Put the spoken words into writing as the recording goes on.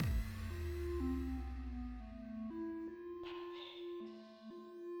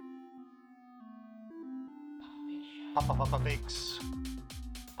Papa Bigs.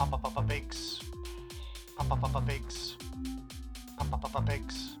 Papa Bigs. Papa Bigs. Papa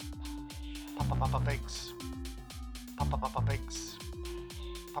Bigs. Papa Bigs. Papa Bigs.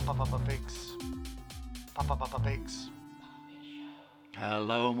 Papa Bigs. Papa Bigs.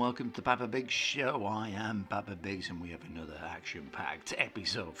 Hello and welcome to Papa Big's show. I am Papa Biggs and we have another action-packed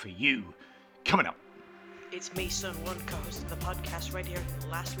episode for you coming up. It's me, Son One, co-host of the podcast right here in the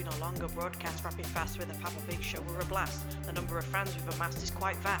last we no longer broadcast rapid fast with the Papa Big Show. We're a blast. The number of fans we've amassed is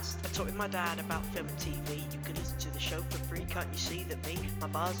quite vast. I talked with my dad about film and TV. You can listen to the show for free, can't you see that me? My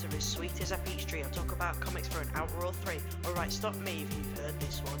bars are as sweet as a peach tree. I talk about comics for an hour or three. Alright, stop me if you've heard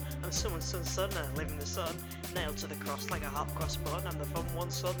this one. I'm someone's son, I live in the sun. Nailed to the cross like a hot cross bun. I'm the fun one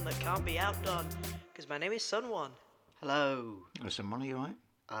son that can't be outdone. Cause my name is Son One. Hello. Is some money, alright?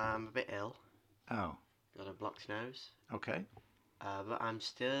 I'm a bit ill. Oh, Got a blocked nose. okay. But I'm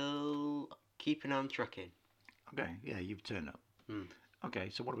still keeping on trucking. Okay, yeah, you've turned up. Hmm. Okay,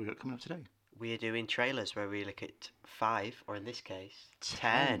 so what have we got coming up today? We're doing trailers where we look at 5, or in this case,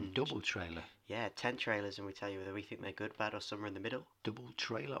 10. Double trailer. Yeah, 10 trailers, and we tell you whether we think they're good, bad, or somewhere in the middle. Double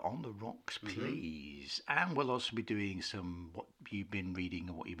trailer on the rocks, please. And we'll also be doing some what you've been reading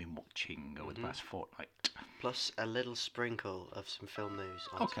and what you've been watching over the past fortnight. Plus a little sprinkle of some film news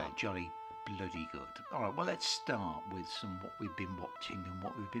on Okay, top. jolly bloody good. All right, well, let's start with some what we've been watching and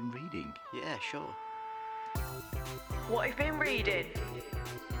what we've been reading. Yeah, sure. What have you been reading?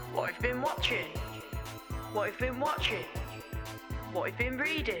 What have you been watching? What have you been watching? What have you been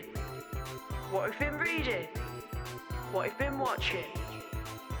reading? What have you been reading? What have you been watching?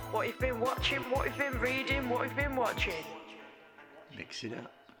 What have you been watching? What have you been reading? What have you been watching? Mix it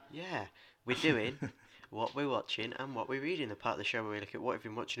up. Yeah, we're doing what we're watching and what we're reading. The part of the show where we look at what we've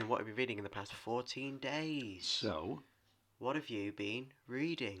been watching and what we've been reading in the past 14 days. So, What have you been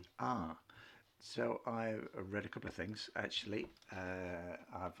reading? so I've read a couple of things actually.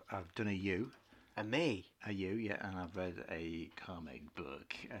 I've done a And me? U, yeah, and I've read a comic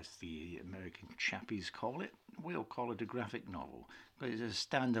book, as the American chappies call it. We'll call it a graphic novel, but it's a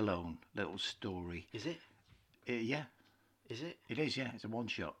standalone little story. Is it? Yeah, Is it? it is. Yeah, it's a one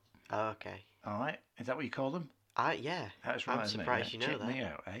shot. Oh, okay. All right, is that what you call them? Yeah. That's right. I'm isn't it? surprised Yeah, you know check that. me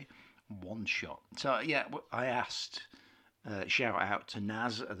out, eh? One shot. So yeah, I asked. Shout out to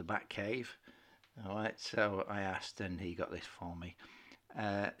Naz at the Bat Cave. All right, so I asked, and he got this for me.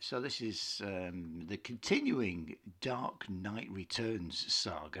 So this is the continuing Dark Knight Returns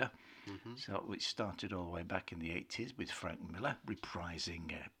saga. So which started all the way back in the 80s with Frank Miller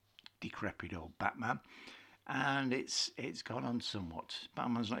reprising decrepit old Batman, and it's gone on somewhat.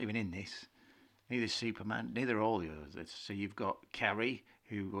 Batman's not even in this. Neither Superman, neither all the others. So you've got Carrie,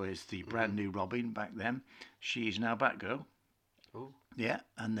 who was the brand new Robin back then. She is now Batgirl. Ooh. Yeah,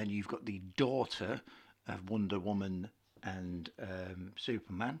 and then you've got the daughter of Wonder Woman and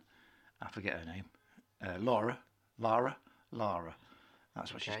Superman. I forget her name. Lara.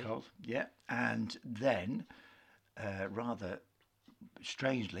 That's what she's Okay. called. Yeah, and then rather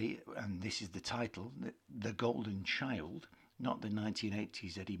strangely, and this is the title, The Golden Child, not the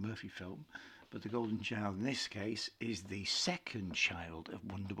 1980s Eddie Murphy film, but The Golden Child in this case is the second child of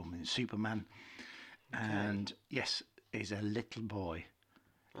Wonder Woman and Superman. And yes, is a little boy.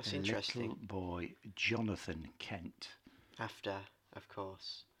 That's a interesting. Little boy, Jonathan Kent. After, of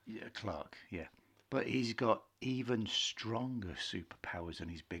course. Yeah, Clark, yeah. But he's got even stronger superpowers than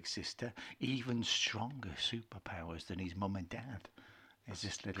his big sister, even stronger superpowers than his mum and dad. There's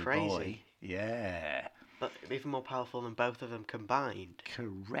this little boy. Crazy. Yeah, But even more powerful than both of them combined.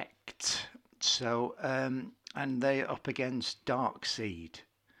 correct. So, and they're up against Darkseid.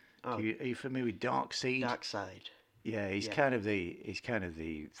 Oh, Are you familiar with Darkseid? Dark Side. Yeah, he's Yeah. kind of the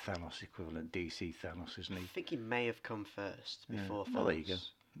Thanos equivalent, DC Thanos, isn't I he? think he may have come first Yeah. before Well, there you go. Thanos.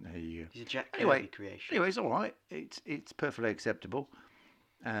 There you go. He's a Jack Kirby Anyway, creation. Anyway, it's all right. It's perfectly acceptable.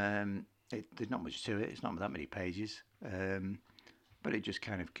 There's not much to it. It's not that many pages, but it just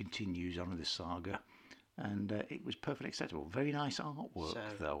kind of continues on with the saga, and it was perfectly acceptable. Very nice artwork,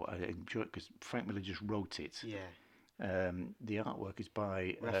 So- though. I enjoy it because Frank Miller just wrote it. Yeah. The artwork is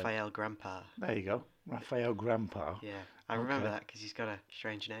by Raphael Grandpa. there you go, Raphael Grandpa. Yeah. I remember Okay. that because he's got a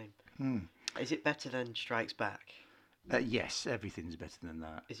strange name. Hmm. Is it better than Strikes Back? Yes, everything's better than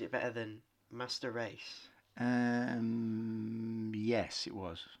that. Is it better than Master Race? Yes, it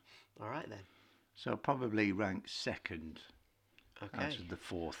was. All right then. So probably ranked second Okay. out of the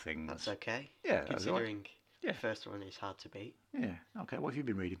four things. That's okay. Yeah, that's all right. Considering Yeah. the first one is hard to beat. Yeah. Okay. What have you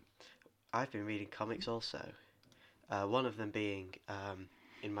been reading? I've been reading comics also. One of them being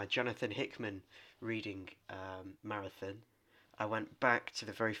in my Jonathan Hickman reading marathon. I went back to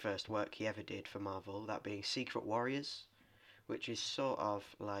the very first work he ever did for Marvel, that being Secret Warriors, which is sort of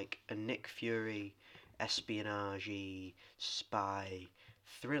like a Nick Fury espionage spy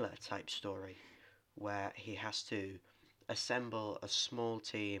thriller type story where he has to assemble a small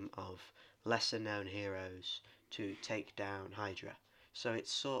team of lesser known heroes to take down Hydra. So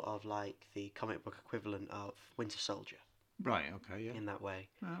it's sort of like the comic book equivalent of Winter Soldier Right. Okay. Yeah. in that way.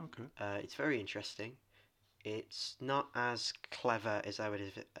 Oh, okay. It's very interesting. It's not as clever as I would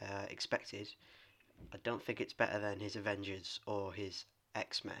have expected. I don't think it's better than his Avengers or his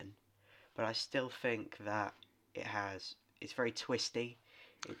X-Men, but I still think that it's very twisty.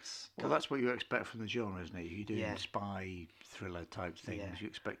 Well, that's what you expect from the genre, isn't it? You're doing Yeah. spy thriller type things. Yeah. You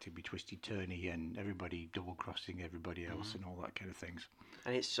expect it to be twisty turny and everybody double crossing everybody else and all that kind of things.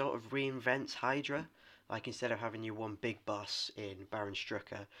 And it sort of reinvents Hydra. Like instead of having your one big boss in Baron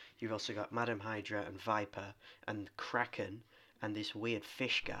Strucker, you've also got Madam Hydra and Viper and Kraken and this weird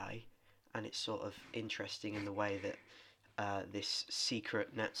fish guy. And it's sort of interesting in the way that this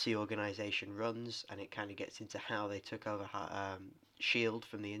secret Nazi organization runs, and it kind of gets into how they took over Shield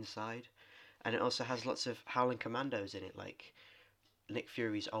from the inside. And it also has lots of Howling Commandos in it, like Nick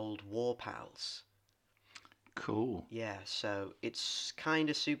Fury's old war pals. Cool. Yeah, so it's kind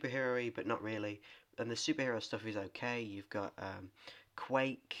of superhero-y, but not really. And the superhero stuff is okay. You've got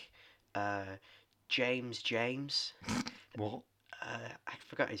Quake, James. What? I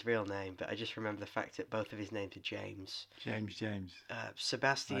forgot his real name, but I just remember the fact that both of his names are James. James.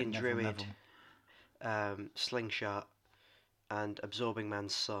 Sebastian Like Neville, Druid, Slingshot, and Absorbing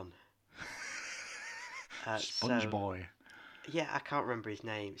Man's son. Sponge so- Boy. Yeah, I can't remember his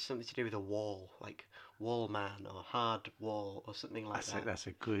name. It's something to do with a wall, like Wall Man or Hard Wall or something like that. That's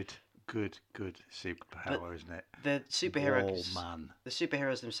a good superpower, isn't it? The superheroes, Wall Man. the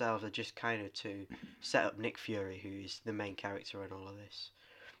superheroes themselves are just kind of to set up Nick Fury, who is the main character in all of this.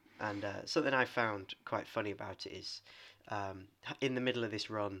 And something I found quite funny about it is, in the middle of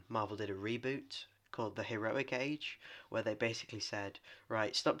this run, Marvel did a reboot called The Heroic Age, where they basically said,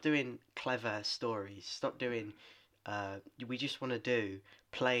 right, stop doing clever stories, stop doing. We just want to do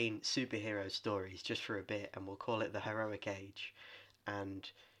plain superhero stories just for a bit, and we'll call it the Heroic Age. And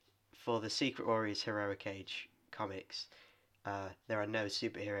for the Secret Warriors Heroic Age comics, there are no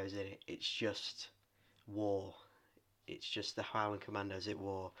superheroes in it. It's just war. It's just the Howling Commandos at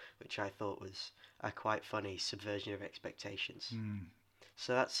war, which I thought was a quite funny subversion of expectations.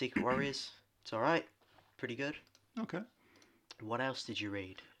 So that's Secret Warriors. It's all right, pretty good. Okay. What else did you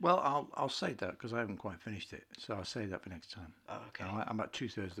read? Well, I'll save that because I haven't quite finished it, so I'll save that for next time. Oh, okay. I'm about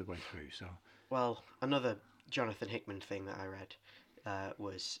 2/3 of the way through, so. Well, another Jonathan Hickman thing that I read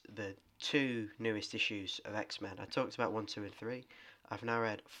was the 2 newest issues of X-Men. I talked about 1, 2, and 3. I've now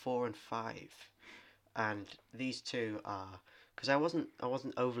read 4 and 5, and these 2 are because I wasn't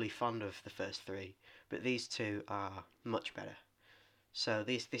overly fond of the first 3, but these 2 are much better. So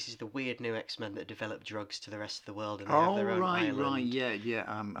this is the weird new X-Men that develop drugs to the rest of the world, and they have their own island. Yeah.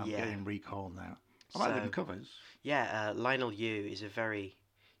 I'm Yeah. getting recall now. I like So- the covers. Yeah, Lionel Yu is a very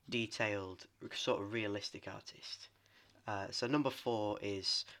detailed, sort of realistic artist. So number 4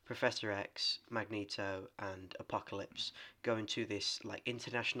 is Professor X, Magneto, and Apocalypse going to this like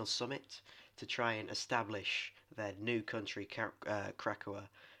international summit to try and establish their new country, Krakoa,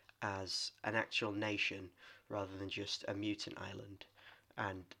 as an actual nation rather than just a mutant island.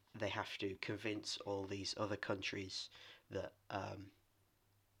 And they have to convince all these other countries that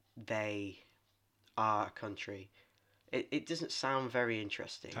they are a country. It doesn't sound very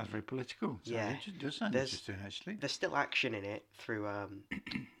interesting. Sounds very political. Yeah. It does sound There's- interesting, actually. There's still action in it through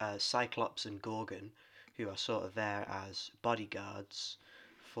Cyclops and Gorgon, who are sort of there as bodyguards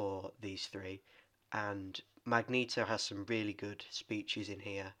for these 3. And Magneto has some really good speeches in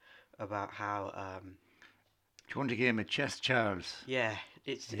here about how, Do you want to give him a chess, Charles? yeah,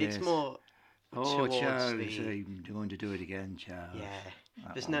 it's Yes. more Oh, towards Charles, the- I'm going to do it again, Charles. yeah.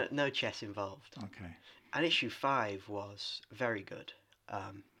 That There's one. no chess involved. Okay. And issue 5 was very good.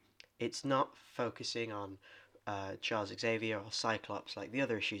 It's not focusing on Charles Xavier or Cyclops like the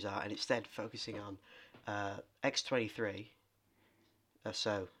other issues are, and instead focusing on X-23,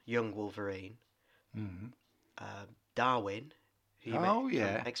 so young Wolverine, Mm-hmm. Darwin, who you Oh, met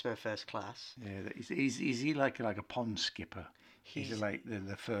yeah. from X-Men First Class. Yeah, is he like a pond skipper? He's He's like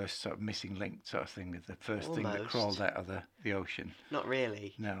the first sort of missing link sort of thing, the first thing that Almost. crawled out of the ocean. not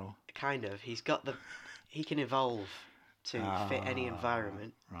really, No. kind of. He can evolve to fit any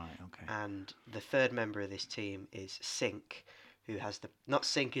environment. Right, okay. And the third member of this team is Sync, who has not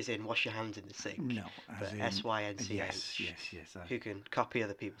Sync as in wash your hands in the sink, No, but as in- SYNCH, Yes. who can copy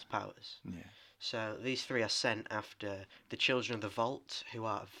other people's powers. Yeah. So these three are sent after the Children of the Vault, who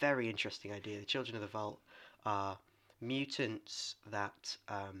are a very interesting idea. The Children of the Vault are mutants that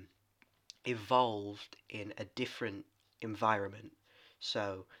evolved in a different environment.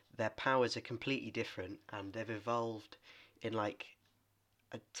 So their powers are completely different, and they've evolved in like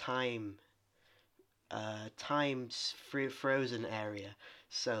a frozen area,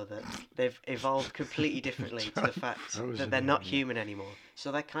 so that they've evolved completely differently to the fact that they're not human anymore.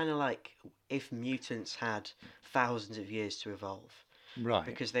 So they're kind of like if mutants had thousands of years to evolve, Right.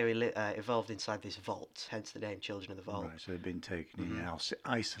 because they were evolved inside this vault, hence the name Children of the Vault. Right, so they've been taken in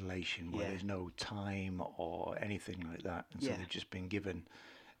isolation where Yeah. there's no time or anything like that, and so Yeah. they've just been given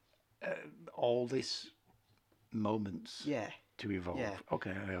all this moments Yeah. to evolve. Yeah.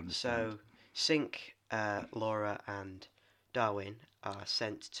 Okay, I understand. So Sink, Laura, and Darwin are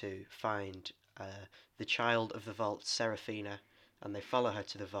sent to find the child of the vault, Seraphina, and they follow her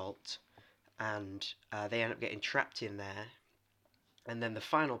to the vault, and they end up getting trapped in there. And then the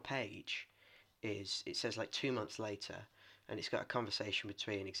final page is, it says like 2 months later, and it's got a conversation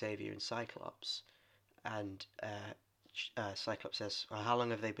between Xavier and Cyclops, and Cyclops says, well, how long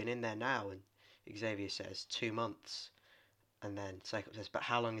have they been in there now? And Xavier says 2 months. And then Cyclops says, but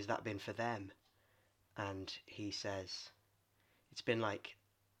how long has that been for them? And he says, it's been like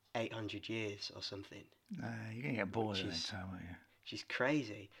 800 years or something. You're going to get bored of that time, aren't you? She's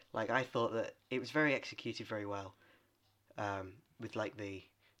crazy. Like, I thought that it was very executed very well, with like the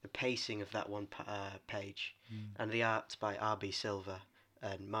pacing of that one page, and the art by R.B. Silver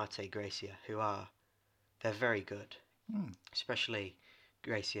and Marte Gracia, they're very good. Especially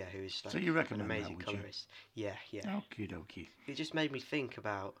Gracia, who's like So you an recommend amazing that, would you? colorist. Yeah. Okie dokie. It just made me think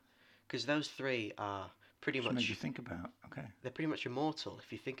about, because those three are pretty What much, made you think about? Okay. they're pretty much immortal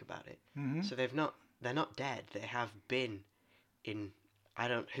if you think about it. Mm-hmm. So they're not dead. They have been in,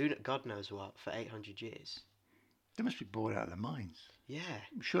 God knows what, for 800 years. They must be bored out of their minds. Yeah.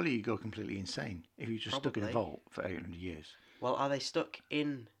 Surely you go completely insane if you're just stuck in a Probably. vault for 800 years. Well, are they stuck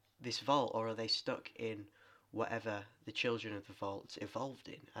in this vault, or are they stuck in whatever the Children of the Vault evolved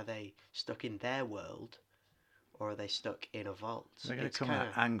in? Are they stuck in their world, or are they stuck in a vault? They're going to come out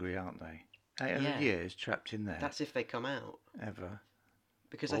angry, aren't they? 800 years trapped in there. That's if they come out. Ever.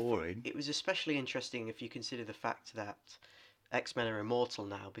 Because Boring. it was especially interesting if you consider the fact that X-Men are immortal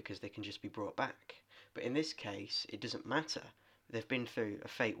now because they can just be brought back. But in this case, it doesn't matter. They've been through a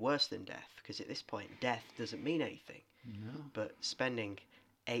fate worse than death, because at this point, death doesn't mean anything. No. But spending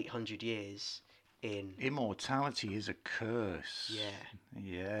 800 years in... Immortality is a curse. Yeah.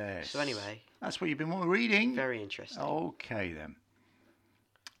 Yes. So anyway... That's what you've been reading? Very interesting. Okay, then.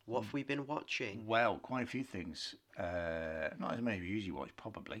 What have we been watching? Well, quite a few things. Not as many as you usually watch,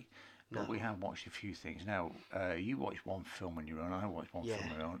 probably. But we have watched a few things. Now, you watched one film on your own, I watched one film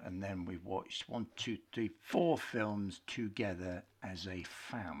on my own, and then we watched 4 films together as a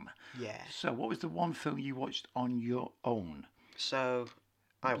fam. Yeah. So, what was the one film you watched on your own? So,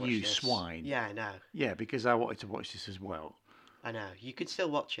 I watched You this. swine. Yeah, I know. Yeah, because I wanted to watch this as well. I know. You could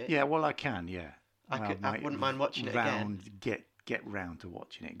still watch it. Yeah, well, I can, yeah. I wouldn't mind watching it again. Get round to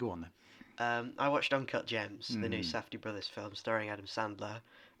watching it. Go on then. I watched Uncut Gems, the new Safdie Brothers film starring Adam Sandler,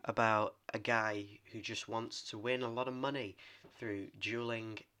 about a guy who just wants to win a lot of money through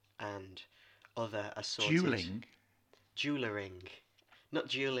dueling and other assorted... Dueling? Jewelering. Not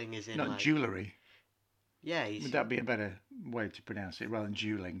dueling as in Not like... jewellery. Yeah, Would that be a better way to pronounce it rather than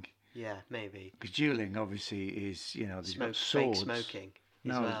dueling? Yeah, maybe. Because dueling obviously is, they've got Fake swords. smoking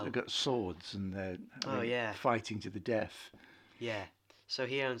No, as well. they've got swords and they're fighting to the death. Yeah. So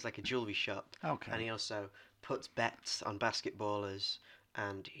he owns like a jewellery shop. Okay. And he also puts bets on basketballers,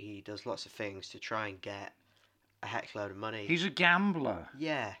 and he does lots of things to try and get a heckload of money. He's a gambler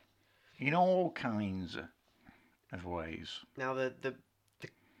Yeah. in all kinds of ways. Now the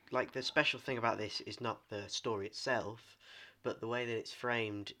special thing about this is not the story itself, but the way that it's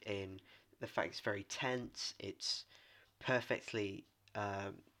framed in the fact it's very tense. It's perfectly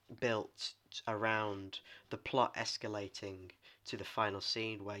built around the plot escalating to the final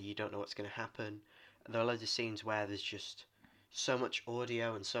scene where you don't know what's going to happen. There are loads of scenes where there's just so much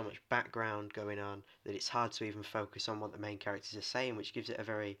audio and so much background going on that it's hard to even focus on what the main characters are saying, which gives it a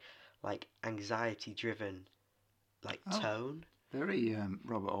very like anxiety driven tone. Very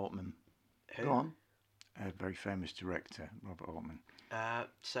Robert Altman. Who? Go on. A very famous director, Robert Altman.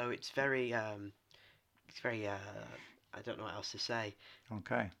 So it's very I don't know what else to say.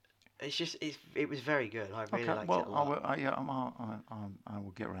 Okay. It's just it was very good. I really liked well, it a lot. I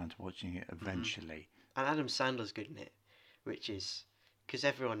will get around to watching it eventually. And Adam Sandler's good in it, which is because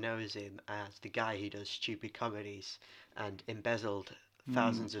everyone knows him as the guy who does stupid comedies and embezzled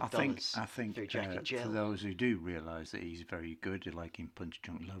thousands of dollars I think through Jackie for Jill. those who do realise that he's very good, like in Punch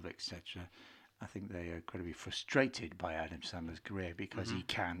Drunk Love, etc., I think they are going to be frustrated by Adam Sandler's career because he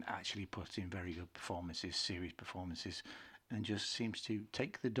can actually put in very good performances, serious performances, and just seems to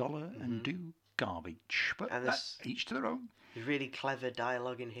take the dollar and do garbage. But And there's each to their own. really clever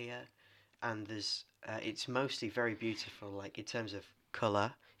dialogue in here, and there's it's mostly very beautiful. Like in terms of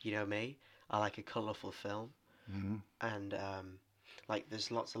colour, you know me, I like a colourful film, and like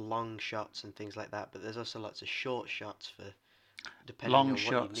there's lots of long shots and things like that. But there's also lots of short shots for depending Long on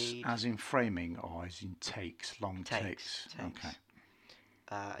shots, what you need. as in framing or as in takes, long takes. Takes.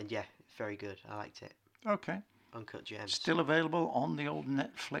 And yeah, very good. I liked it. Okay. Uncut Gems. Still available on the old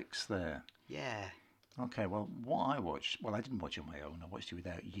Netflix there. Yeah. Okay, well, what I watched, well, I didn't watch it on my own. I watched it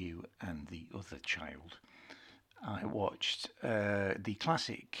without you and the other child. I watched the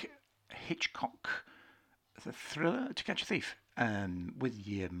classic Hitchcock, the thriller To Catch a Thief, with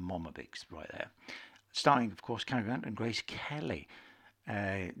your Mama Biggs right there. Starring, of course, Cary Grant and Grace Kelly.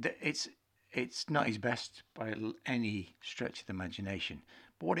 It's not his best by any stretch of the imagination.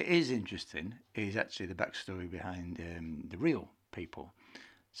 But what it is interesting is actually the backstory behind the real people.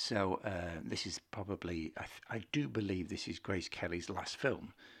 So this is probably, I do believe this is Grace Kelly's last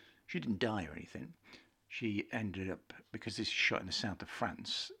film. She didn't die or anything. She ended up, because this is shot in the south of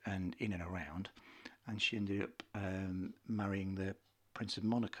France and in and around, and she ended up marrying the Prince of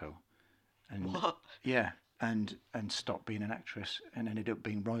Monaco. And, What? yeah, and stopped being an actress and ended up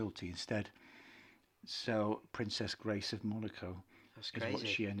being royalty instead. So Princess Grace of Monaco That's is what crazy.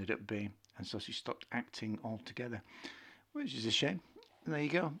 she ended up being. And so she stopped acting altogether, which is a shame. And there you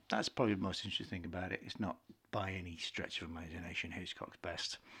go. That's probably the most interesting thing about it. It's not by any stretch of imagination Hitchcock's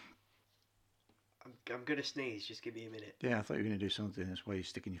best. I'm gonna sneeze. Just give me a minute. Yeah, I thought you were going to do something. That's why you're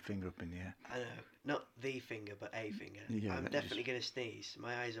sticking your finger up in the air. I know, not the finger, but a finger. Yeah, I'm that definitely gonna sneeze.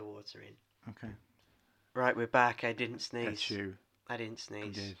 My eyes are watering. Okay. Right, we're back. I didn't sneeze. That's you. I didn't You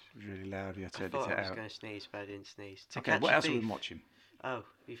sneeze. did. It was really loud. You had to I edit thought it I was out. going to sneeze, but I didn't sneeze. To Okay, Catch what a else have we Thief. been watching? Oh,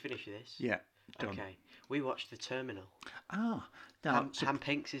 you finished this? Yeah, done. Okay. We watched The Terminal. Ah, now, Ham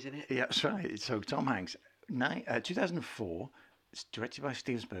Pinks is in it. yeah, that's right. So Tom Hanks, 2004. It's directed by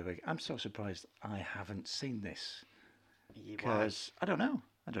Steven Spielberg. I'm so surprised I haven't seen this Why? because I don't know.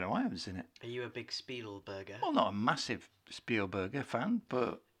 I don't know why I haven't seen it. Are you a big Spielberger? Well, not a massive Spielberg fan,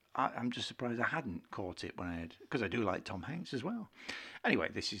 but I'm just surprised I hadn't caught it when I had, because I do like Tom Hanks as well. Anyway,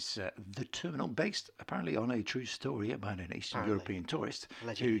 this is The Terminal, based apparently on a true story about an Eastern European tourist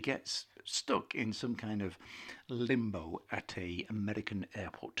Allegedly. who gets stuck in some kind of limbo at a American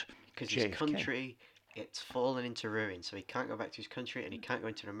airport. Because his JFK. country, it's fallen into ruin, so he can't go back to his country and he can't go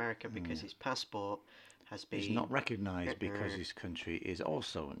into America because his passport has been... He's not recognised because his country is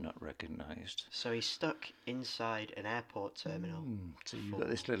also not recognised. So he's stuck inside an airport terminal. So you've got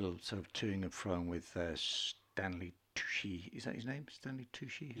this little sort of toing and froing with Stanley Tucci. Is that his name? Stanley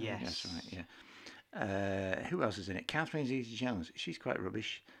Tucci? I think Yes. that's right, yeah. Who else is in it? Catherine Zeta-Jones. She's quite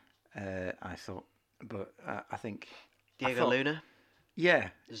rubbish, I thought. But I think... Diego Luna, Yeah.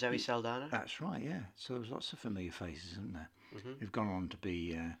 Zoe Saldana. That's right, yeah. So there's lots of familiar faces, isn't there? Mm-hmm. Who've gone on to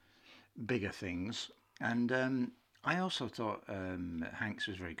be bigger things. And I also thought Hanks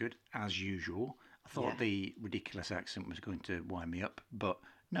was very good, as usual. I thought the ridiculous accent was going to wind me up, but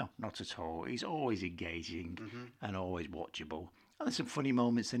no, not at all. He's always engaging and always watchable. And there's some funny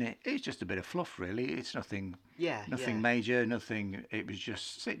moments in it. It's just a bit of fluff, really. It's nothing major, nothing. It was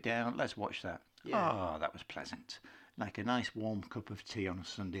just sit down, let's watch that. Yeah. Oh, that was pleasant. Like a nice warm cup of tea on a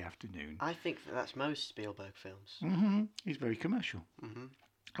Sunday afternoon. I think that's most Spielberg films. He's very commercial.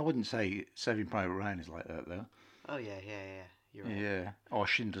 I wouldn't say Saving Private Ryan is like that, though. Oh, yeah. You're right. Yeah. Or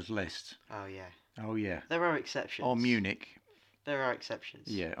Schindler's List. Oh, yeah. Oh, yeah. There are exceptions. Or Munich. There are exceptions.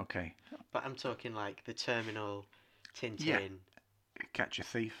 Yeah, okay. But I'm talking like The Terminal, Tintin, Yeah. Catch a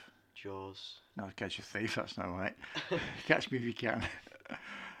Thief. Jaws. No, Catch a Thief, that's not right. Catch Me If You Can.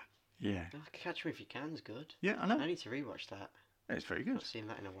 Yeah. Oh, Catch Me If You Can's good. Yeah, I know. I need to rewatch that. It's very I've good. not seen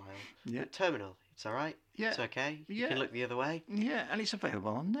that in a while. Yeah. But Terminal, it's alright. Yeah. It's okay. You Yeah. can look the other way. Yeah, and it's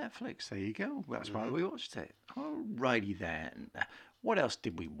available on Netflix. There you go. That's why we watched it. Alrighty then. What else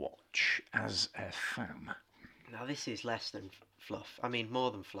did we watch as a fam? Now, this is less than fluff. I mean,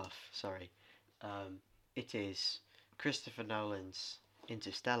 more than fluff, sorry. It is Christopher Nolan's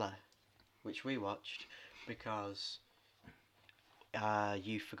Interstellar, which we watched because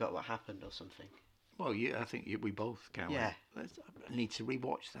you forgot what happened or something. Well, yeah, I think we both can. Yeah. I need to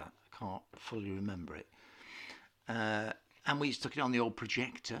rewatch that. I can't fully remember it. And we stuck it on the old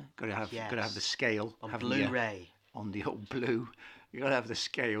projector. Got to have the scale On haven't you? Blu-ray. On the old blue. You got to have the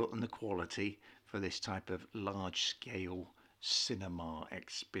scale and the quality for this type of large scale cinema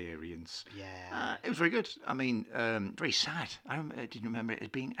experience. Yeah. It was very good. I mean, very sad. I didn't remember it as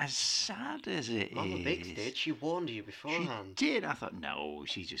being as sad as it Mama is. Biggs did. She warned you She beforehand. did. I thought, no,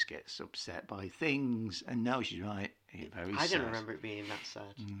 she just gets upset by things. And no, she's right. Very I sad. don't remember it being that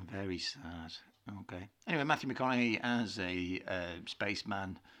sad. Very sad. Okay. Anyway, Matthew McConaughey as a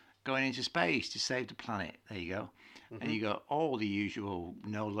spaceman going into space to save the planet. There you go. Mm-hmm. And you got all the usual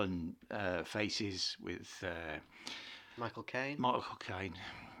Nolan faces with Michael Caine. Michael Caine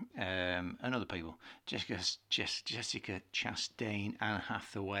and other people. Jessica Chastain, Anne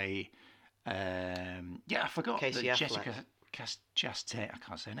Hathaway. I forgot Casey that Affleck. Jessica Chastain. I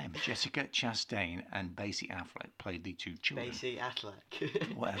can't say her name. Jessica Chastain and Casey Affleck played the two children. Basic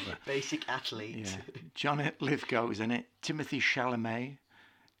athlete. Whatever. Basic athlete. Yeah. John Lithgow is in it. Timothy Chalamet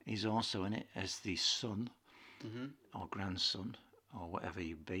is also in it as the son or grandson or whatever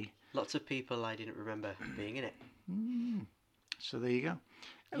you be. Lots of people I didn't remember being in it. So there you go.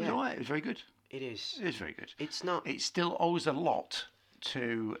 It was Yeah. alright. It was very good. It is. It is very good. It's not. It still owes a lot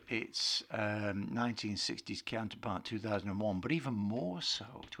to its 1960s counterpart, 2001, but even more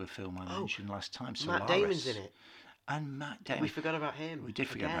so to a film I mentioned last time, Solaris. Matt Damon's in it. And Matt Damon. We forgot about him. We did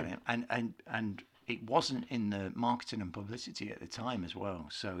forget about again. him. And it wasn't in the marketing and publicity at the time as well.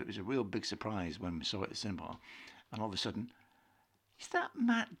 So it was a real big surprise when we saw it at the cinema. And all of a sudden, is that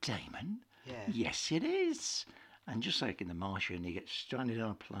Matt Damon? Yeah. Yes, it is. And just like in The Martian, he gets stranded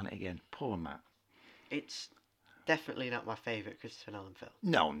on a planet again. Poor Matt. It's definitely not my favourite Christopher Nolan film.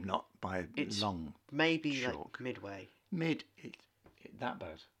 No, not by It's long. Maybe Chalk. like midway. That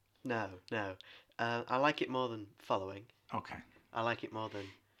bad. No. I like it more than Following. Okay. I like it more than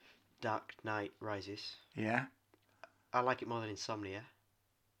Dark Knight Rises. Yeah. I like it more than Insomnia.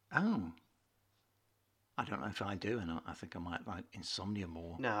 Oh. I don't know if I do, and I think I might like Insomnia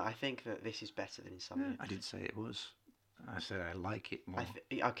more. No, I think that this is better than Insomnia. I didn't say it was. I said I like it more.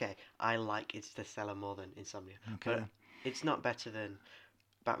 I like Interstellar more than Insomnia. Okay. But it's not better than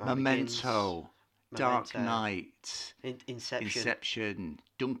Batman Memento, Dark Memento, Knight, Inception.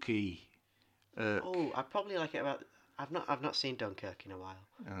 Dunkey. I probably like it about. I've not seen Dunkirk in a while.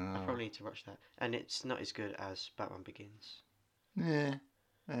 I probably need to watch that, and it's not as good as Batman Begins.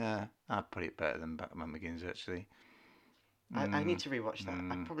 Yeah, I'd put it better than Batman Begins actually. I need to rewatch that.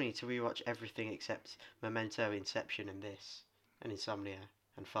 I probably need to rewatch everything except Memento, Inception, and this, and Insomnia,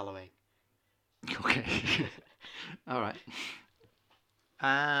 and Following. Okay. All right.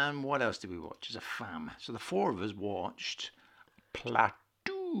 And what else did we watch as a fam? So the four of us watched Platoon.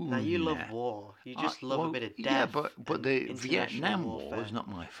 Now you love war. You just love a bit of death. Yeah, but and the international Vietnam War warfare. is not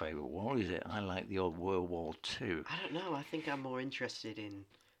my favourite war, is it? I like the old World War II. I don't know. I think I'm more interested in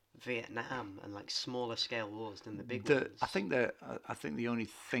Vietnam and like smaller scale wars than the big ones. I think the only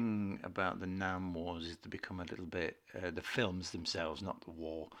thing about the Nam Wars is to become a little bit the films themselves, not the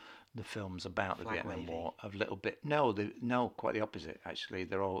war. The films about the Flag Vietnam waving. War a little bit. No, quite the opposite actually.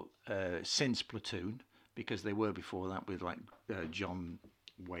 They're all since Platoon, because they were before that with like John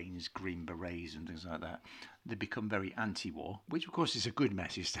Wayne's Green Berets and things like that. They become very anti-war, which of course is a good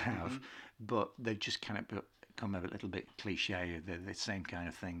message to have, but they've just kind of become a little bit cliche. They're the same kind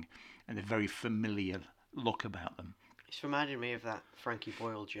of thing, and they're very familiar look about them. It's reminded me of that Frankie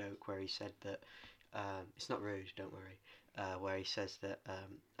Boyle joke where he said that it's not rude, don't worry. Where he says that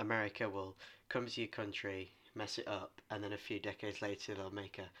America will come to your country, mess it up, and then a few decades later they'll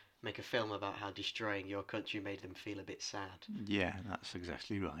make a film about how destroying your country made them feel a bit sad. Yeah, that's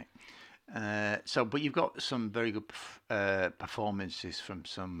exactly right. But you've got some very good performances from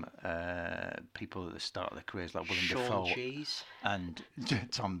some people at the start of their careers, like Willem Sean Dafoe Cheese. and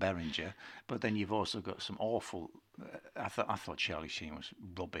Tom Berenger. But then you've also got some awful. I thought Charlie Sheen was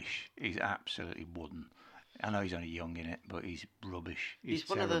rubbish. He's absolutely wooden. I know he's only young in it, but he's rubbish. He's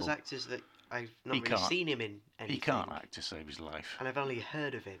one of those actors that I've not really seen him in anything. He can't act to save his life. And I've only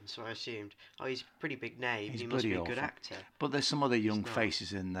heard of him, so I assumed, he's a pretty big name. He's He must be a bloody good awful. actor. But there's some other young not.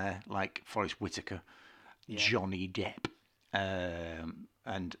 faces in there, like Forrest Whitaker, Yeah. Johnny Depp,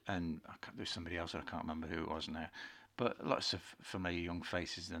 and there's somebody else I can't remember who it was now. But lots of familiar young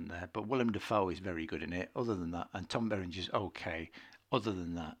faces in there. But Willem Dafoe is very good in it. Other than that, and Tom Berenger's okay. Other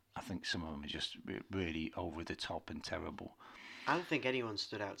than that, I think some of them are just really over the top and terrible. I don't think anyone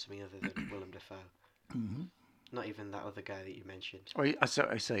stood out to me other than Willem Dafoe. Mm-hmm. Not even that other guy that you mentioned. Well, I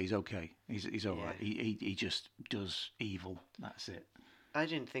say he's okay. He's all Yeah. right. He just does evil. That's it. I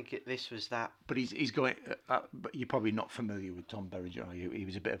didn't think this was that. But he's going. But you're probably not familiar with Tom Berenger, are you? He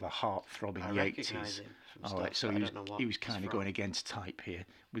was a bit of a heart-throbbing I Yeatsies. recognise him from All stuff, right, so but he I was don't know what he was he's kind of from. going against type here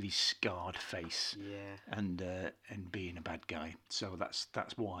with his scarred face Yeah. and being a bad guy. So that's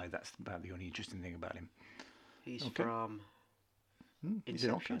why that's about the only interesting thing about him. He's Okay. from He's in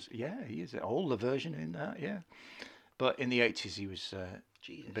all Inception. kinds. Yeah, he is. All the version in that, yeah. But in the 80s, he was a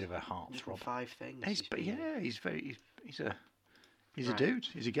Jesus. bit of a heartthrob. 105 things. He's, he's but been in. yeah, he's a Right. dude.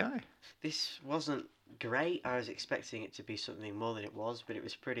 He's a guy. This wasn't great. I was expecting it to be something more than it was, but it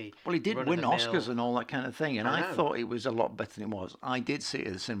was pretty. Well, he did win run-of-the-mill. Oscars and all that kind of thing, and I I know. thought it was a lot better than it was. I did see it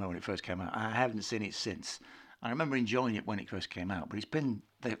at the cinema when it first came out. I haven't seen it since. I remember enjoying it when it first came out, but it's been,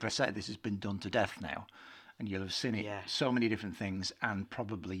 like I said, this has been done to death now, and you'll have seen it Yeah. so many different things and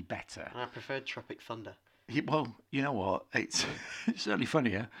probably better. And I preferred Tropic Thunder. Well, you know what? It's certainly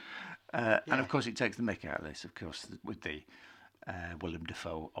funnier, and Yeah. of course it takes the mick out of this. Of course, with the Willem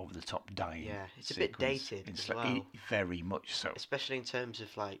Dafoe over the top dying. Yeah, it's a bit sequence. dated It's as well. very much so. Especially in terms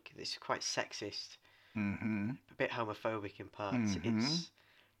of like, it's quite sexist, Hmm. a bit homophobic in parts. It's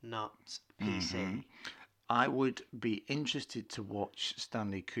not PC. I would be interested to watch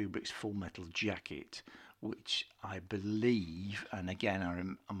Stanley Kubrick's Full Metal Jacket, which I believe, and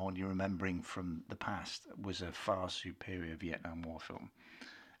again I'm only remembering from the past, was a far superior Vietnam War film.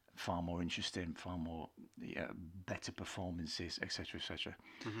 Far more interesting, far more better performances, etc., etc.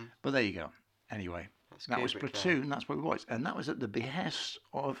 But there you go. Anyway, That's that was Kubrick there. Platoon. That's what we watched, and that was at the behest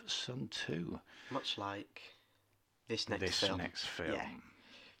of Sun Tzu. Much like this next This film. next film. Yeah.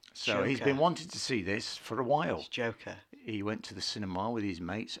 So he's Joker. been wanting to see this for a while. It's Joker. He went to the cinema with his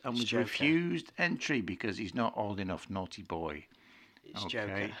mates and It's was Joker. refused entry because he's not old enough, naughty boy. It's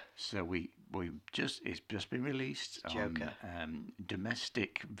Joker. So it's just been released It's on Joker.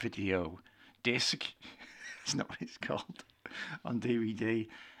 domestic video disc. It's not what it's called, on DVD,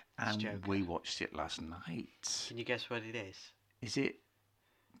 and Joker. we watched it last night. Can you guess what it is? Is it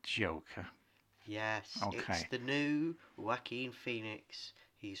Joker? Yes. Okay. It's the new Joaquin Phoenix.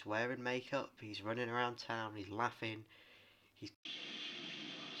 He's wearing makeup. He's running around town. He's laughing.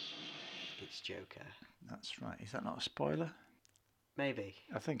 It's Joker. That's right. Is that not a spoiler? Maybe.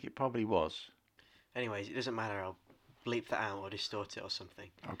 I think it probably was. Anyways, it doesn't matter. I'll bleep that out or distort it or something.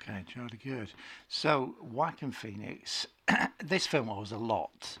 Okay, jolly good. So, Joaquin Phoenix, this film owes a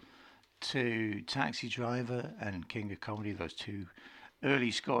lot to Taxi Driver and King of Comedy, those two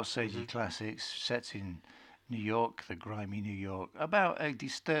early Scorsese classics set in New York, the grimy New York, about a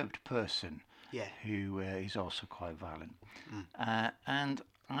disturbed person Yeah. who is also quite violent. And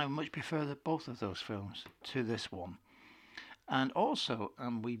I much prefer both of those films to this one. And also,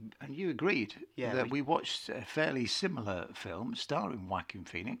 and you agreed that we watched a fairly similar film starring Joaquin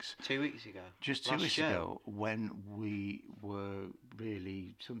Phoenix 2 weeks ago. just 2 Last weeks show. ago when we were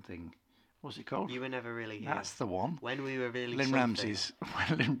really something. What's it called? You were never really here. That's the one. When we were really Lynne something. Ramsay's.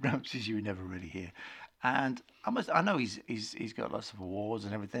 Lynne Ramsay's. You were never really here. And I know he's got lots of awards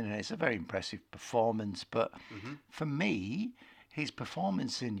and everything, and it's a very impressive performance. But for me, his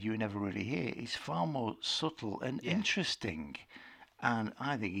performance in You Were Never Really Here is far more subtle and interesting. And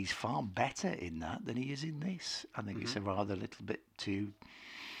I think he's far better in that than he is in this. I think it's a rather little bit too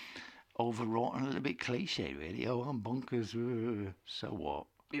overwrought and a little bit cliche, really. Oh, I'm bonkers. So what?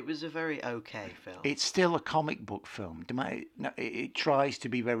 It was a very okay film. It's still a comic book film. It tries to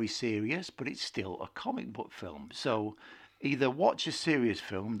be very serious, but it's still a comic book film. So either watch a serious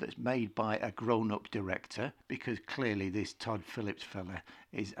film that's made by a grown-up director, because clearly this Todd Phillips fella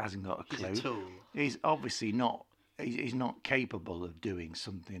hasn't got a clue. He's a tool. He's obviously not. He's not capable of doing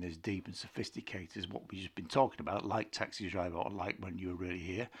something as deep and sophisticated as what we've just been talking about, like Taxi Driver or like When You Were Really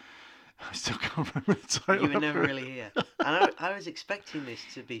Here. I still can't remember the title. You were of never it. really here. And I was expecting this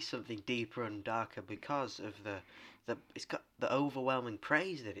to be something deeper and darker because of it's got the overwhelming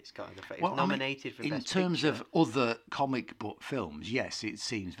praise that it's got in the face. Well, It's nominated for in Best terms Picture. of other comic book films, yes, it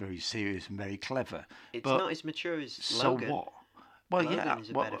seems very serious and very clever. It's but not as mature as so Logan. what? Well, Logan yeah. is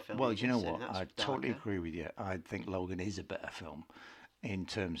a better film well, than do you know this, and what? that's I totally darker. agree with you. I think Logan is a better film in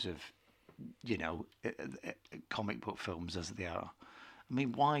terms of, comic book films as they are. I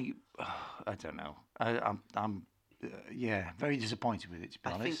mean, why? I don't know. I'm very disappointed with it, to be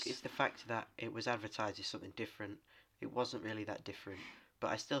I honest. think it's the fact that it was advertised as something different. It wasn't really that different.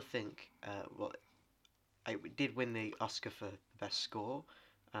 But I still think, it did win the Oscar for the best score.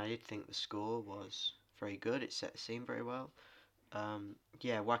 I did think the score was very good. It set the scene very well.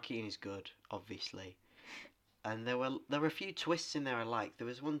 Joaquin is good, obviously. And there were a few twists in there I liked. There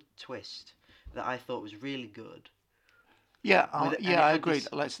was one twist that I thought was really good. Yeah, With it- and it I had agree. this-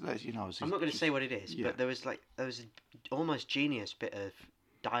 Let's I'm not going to say what it is, yeah. but there was an almost genius bit of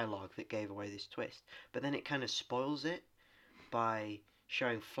dialogue that gave away this twist. But then it kind of spoils it by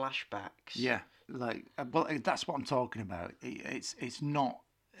showing flashbacks. Yeah, that's what I'm talking about. It's not.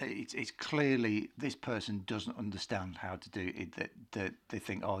 It's clearly this person doesn't understand how to do it. That they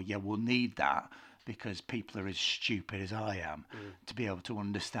think, oh yeah, we'll need that because people are as stupid as I am to be able to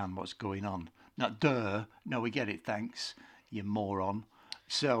understand what's going on. Not duh, no, we get it, thanks, you moron.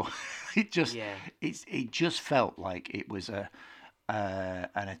 So it just it just felt like it was an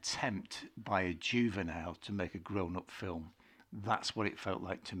attempt by a juvenile to make a grown-up film. That's what it felt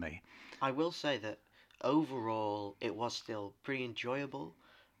like to me. I will say that overall it was still pretty enjoyable.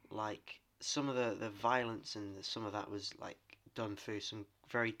 Like some of the violence and some of that was like done through some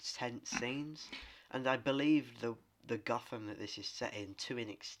very tense scenes, and I believe the Gotham that this is set in to an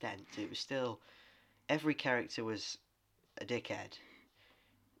extent. It was still every character was a dickhead.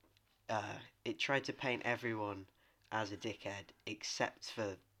 It tried to paint everyone as a dickhead except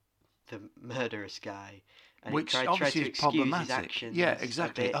for the murderous guy, and Which tried obviously to is excuse his problematic. actions. Yeah,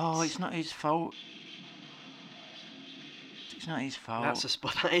 exactly. a bit. Oh, it's not his fault. It's not his fault.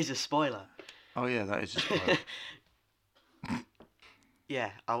 That is a spoiler. Oh yeah, that is a spoiler.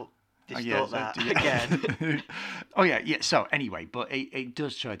 Yeah, I'll distort yeah, that yeah. again. Oh yeah. So anyway, but it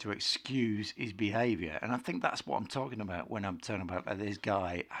does try to excuse his behaviour, and I think that's what I'm talking about when I'm talking about that this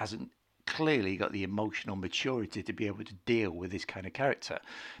guy hasn't clearly got the emotional maturity to be able to deal with this kind of character,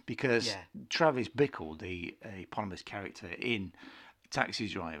 because Travis Bickle, the eponymous character in Taxi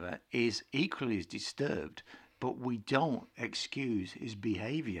Driver, is equally as disturbed, but we don't excuse his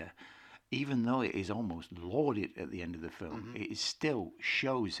behaviour. Even though it is almost lauded at the end of the film, it still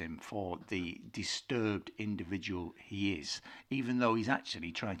shows him for the disturbed individual he is, even though he's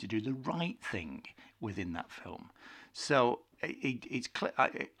actually trying to do the right thing within that film. So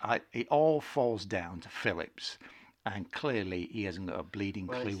it all falls down to Phillips, and clearly he hasn't got a bleeding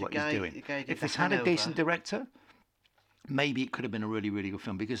clue what he's doing. If this had a decent director, maybe it could have been a really, really good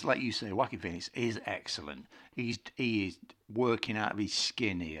film, because, like you say, Joaquin Phoenix is excellent. He is working out of his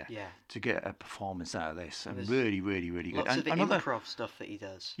skin here to get a performance out of this, and really, really, really good. Lots of the improv stuff that he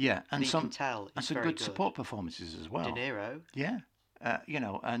does. Yeah, and you some can tell and some good support performances as well. De Niro. Yeah,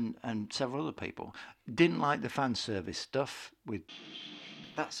 and several other people. Didn't like the fan service stuff with.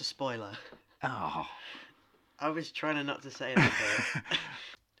 That's a spoiler. Oh. I was trying not to say anything.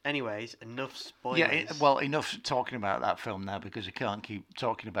 Anyways, enough spoilers. Yeah, well, enough talking about that film now, because we can't keep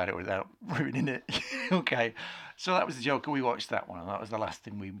talking about it without ruining it. Okay, so that was the Joker. We watched that one, and that was the last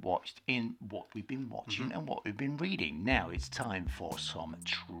thing we watched in what we've been watching and what we've been reading. Now it's time for some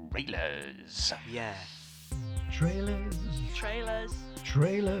trailers. Yeah. Trailers. Trailers.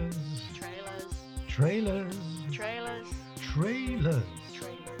 Trailers. Trailers. Trailers. Trailers. Trailers.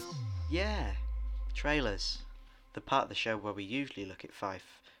 Trailers. Yeah. Trailers. The part of the show where we usually look at 5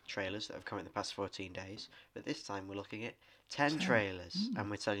 trailers that have come in the past 14 days, but this time we're looking at 10 trailers, and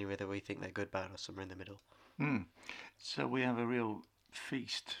we're telling you whether we think they're good, bad, or somewhere in the middle. So we have a real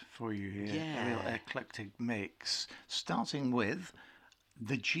feast for you here, a real eclectic mix, starting with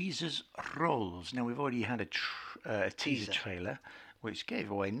The Jesus Rolls. Now, we've already had a teaser trailer, which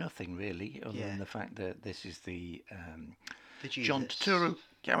gave away nothing really, other than the fact that this is the John Turturro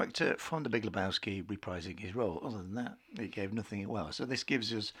character from The Big Lebowski reprising his role. Other than that, it gave nothing away. So this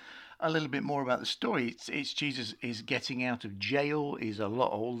gives us a little bit more about the story. It's Jesus is getting out of jail. He's a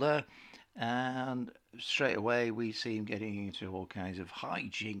lot older, and straight away we see him getting into all kinds of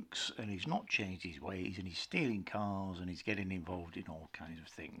hijinks, and he's not changed his ways, and he's stealing cars, and he's getting involved in all kinds of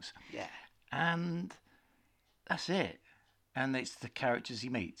things. Yeah. And that's it. And it's the characters he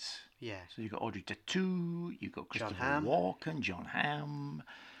meets. Yeah. So you've got Audrey Tautou, you've got Christopher Walken, John Hamm,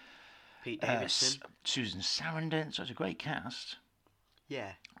 Pete Davidson, Susan Sarandon. So it's a great cast.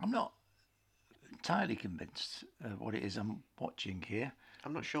 Yeah. I'm not entirely convinced of what it is I'm watching here.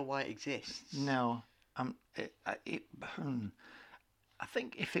 I'm not sure why it exists. No, I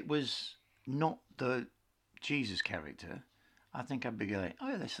think if it was not the Jesus character, I think I'd be going, oh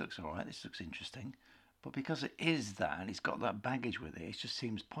yeah, this looks all right, this looks interesting. But because it is that, and it's got that baggage with it, it just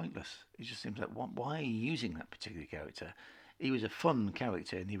seems pointless. It just seems like, why are you using that particular character? He was a fun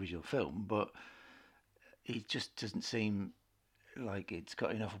character in the original film, but he just doesn't seem like it's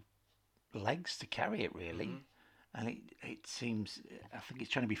got enough legs to carry it, really. And it seems, I think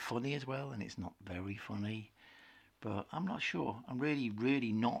it's trying to be funny as well, and it's not very funny. But I'm not sure. I'm really,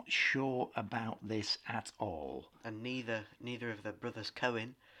 really not sure about this at all. And neither of the brothers Coen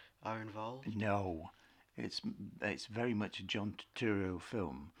are involved. No. It's very much a John Turturro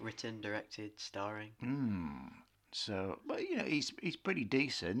film. Written, directed, starring. So, but he's pretty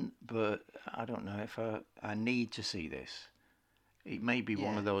decent, but I don't know if I need to see this. It may be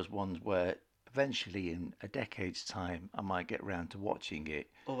one of those ones where eventually, in a decade's time, I might get round to watching it.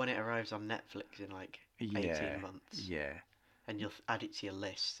 Or when it arrives on Netflix in like 18 months. Yeah. and you'll add it to your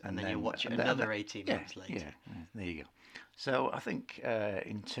list, and And then you'll then- watch it and then- another 18 months later. Yeah, there you go. So I think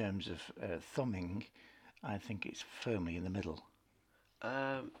in terms of thumbing, I think it's firmly in the middle.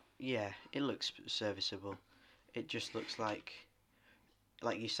 Yeah, it looks serviceable. It just looks like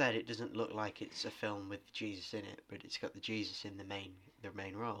you said, it doesn't look like it's a film with Jesus in it, but it's got the Jesus in the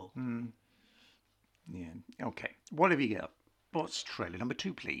main role. Yeah. Okay. What have you got? What's trailer number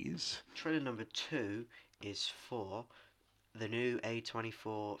 2, please? Trailer number 2 is for the new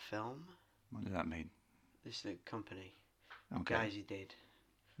A24 film. What does that mean? This is the company. Okay. Guys who did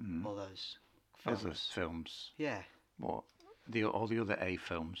all those films. Other films. Yeah, What? All the other A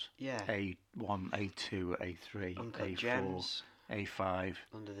films. yeah. A1, A2, A3, Uncut A4, Gems, A5,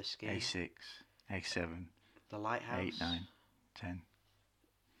 Under the Skin, A6, A7, The Lighthouse. 8, 9, 10,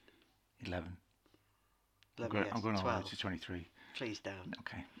 11. Let me guess, I'm going all the way 12. to 23. Please don't.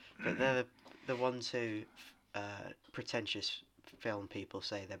 Okay. But they're the ones who pretentious film people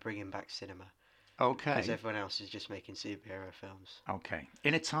say they're bringing back cinema. Okay. Because everyone else is just making superhero films. Okay.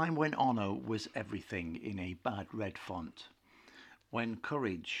 In a time when honour was everything in a bad red font, when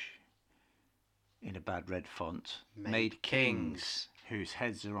courage in a bad red font made kings whose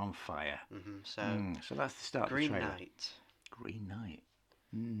heads are on fire. So that's the start Green of the trailer. Knight. Green Knight.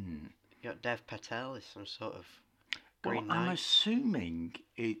 You got Dev Patel is some sort of Well, Green I'm Knight. assuming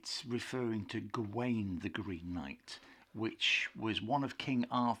it's referring to Gawain the Green Knight, which was one of King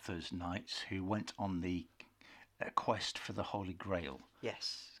Arthur's knights who went on the quest for the Holy Grail.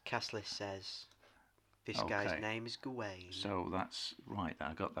 Yes, cast list says this Okay. guy's name is Gawain. So that's right.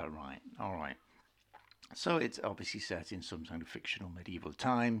 I got that right. All right. So it's obviously set in some kind of fictional medieval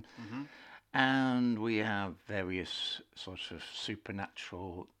time, and we have various sorts of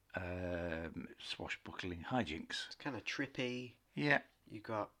supernatural swashbuckling hijinks. It's kind of trippy. Yeah, You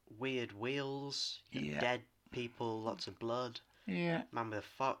got weird wheels. You got Yeah. dead people. Lots of blood. yeah, Man with a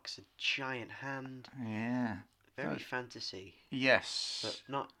fox. A giant hand. yeah. Very fantasy, Yes. but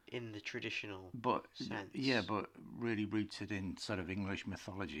not in the traditional But sense. yeah, but really rooted in sort of English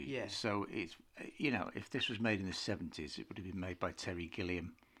mythology. Yeah. So it's if this was made in the 70s, it would have been made by Terry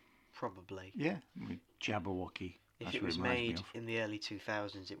Gilliam. Probably. Yeah, with Jabberwocky. If That's it what was reminds me made of. in the early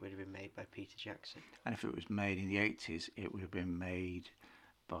 2000s, it would have been made by Peter Jackson. And if it was made in the 80s, it would have been made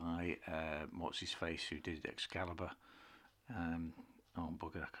by what's his face who did Excalibur. Oh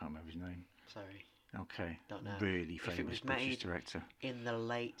bugger, I can't remember his name. Sorry. Okay. Don't know. Really If it famous was British made- director. In the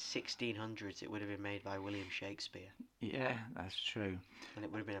late 1600s, it would have been made by William Shakespeare. Yeah, that's true. And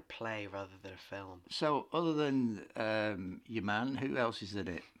it would have been a play rather than a film. So other than your man, who else is in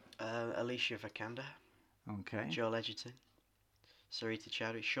it? Alicia Vikander, Okay. Joel Edgerton, Sarita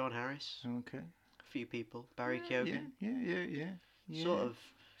Chowdhury, Sean Harris, Okay. a few people, Barry Keoghan. Yeah. Sort of,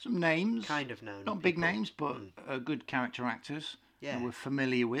 Some names. kind of known. Not big people. names, but good character actors. Yeah. Who we're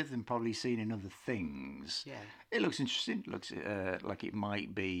familiar with and probably seen in other things. Yeah. It looks interesting. It looks like it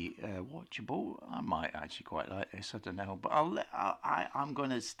might be watchable. I might actually quite like this. I don't know, but I'm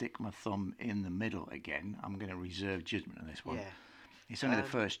going to stick my thumb in the middle again. I'm going to reserve judgment on this one. Yeah. It's only the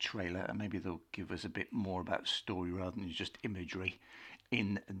first trailer, and maybe they'll give us a bit more about story rather than just imagery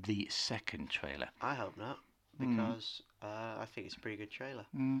in the second trailer. I hope not, because I think it's a pretty good trailer.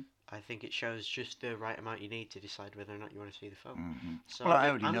 I think it shows just the right amount you need to decide whether or not you want to see the film. So Well, I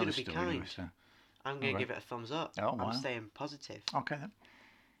already I'm know going the to be story anyway, kind. so. I'm going to Alright. give it a thumbs up. Oh, wow. I'm staying positive. Okay then.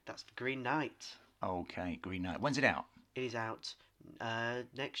 That's The Green Knight. Okay, Green Knight. When's it out? It is out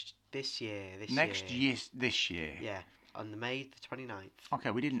this year. This year. Yeah, on the May the 29th.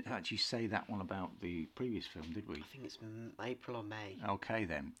 Okay, we didn't actually say that one about the previous film, did we? I think it's April or May. Okay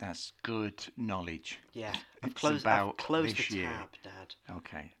then, that's good knowledge. Yeah, It's I've about closed this the year. tab, Dad.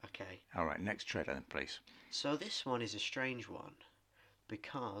 Okay. Okay. All right, next trailer then, please. So this one is a strange one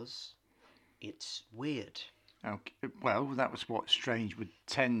because it's weird. Okay. Well, that was what Strange would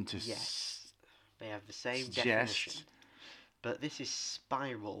tend to Yes. They have the same suggest. definition. But this is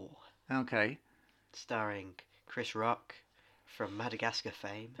Spiral, Okay. starring Chris Rock from Madagascar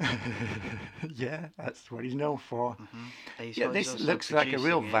fame. Yeah, that's what he's known for. He's Yeah, also this looks like a producing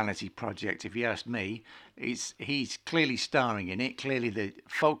real it. vanity project, if you ask me. He's clearly starring in it. Clearly, the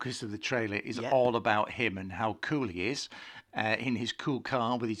focus of the trailer is Yep. all about him and how cool he is in his cool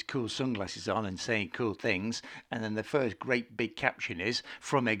car with his cool sunglasses on and saying cool things. And then the first great big caption is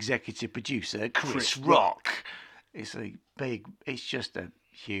from executive producer Chris Rock. It's just a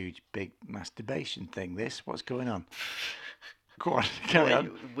huge, big masturbation thing. What's going on? Go on, carry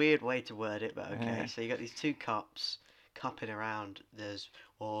on. Weird way to word it, but okay. Yeah. So you got these two cops copping around. There's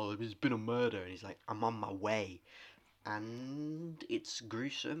been a murder, and he's like, I'm on my way. and it's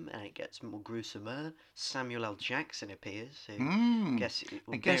gruesome, and it gets more gruesomer. Samuel L. Jackson appears, who guess it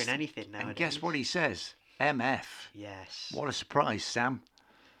will appear in anything nowadays. And guess what he says? MF. Yes. What a surprise, Sam.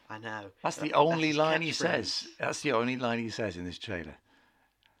 I know. That's the only his line he catchphrase. says. That's the only line he says in this trailer.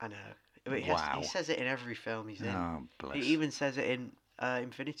 I know. But Wow. he says it in every film he's in. Oh, bless. He even says it in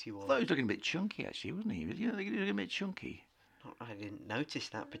Infinity War. I thought he was looking a bit chunky, actually, wasn't he? You know, he was looking a bit chunky. I didn't notice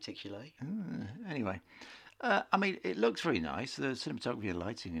that particularly. Anyway, I mean, it looks very nice. The cinematography and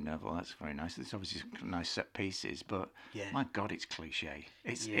lighting in Neville, that's very nice. There's obviously some nice set pieces, but my God, it's cliche.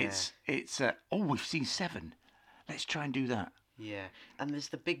 It's we've seen 7. Let's try and do that. Yeah, and there's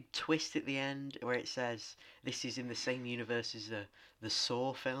the big twist at the end where it says this is in the same universe as the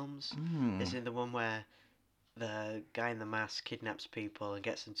Saw films. Is in the one where the guy in the mask kidnaps people and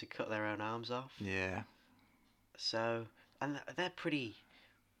gets them to cut their own arms off. Yeah. So, and they're pretty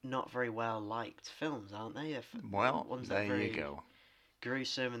not very well liked films, aren't they? Well, ones there that are very you go.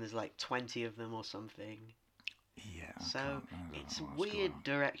 gruesome, and there's like 20 of them or something. Yeah. So it's a weird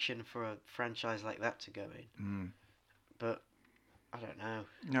direction for a franchise like that to go in. But I don't know.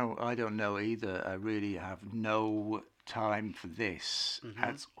 No, I don't know either. I really have no time for this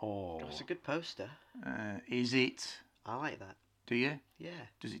at all. It's a good poster. Is it? I like that. Do you? Yeah.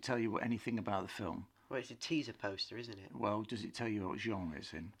 Does it tell you anything about the film? Well, it's a teaser poster, isn't it? Well, does it tell you what genre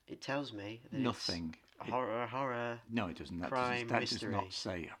it's in? It tells me that Nothing. It's horror. No, it doesn't. Crime, That mystery. does not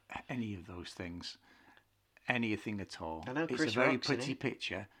say any of those things. Anything at all. I know it's Chris a very Rock's in pretty it.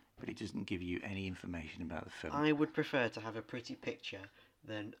 picture, but it doesn't give you any information about the film. I would prefer to have a pretty picture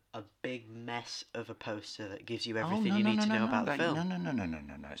than a big mess of a poster that gives you everything you need to know about the film.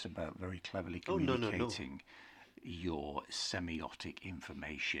 No. It's about very cleverly communicating your semiotic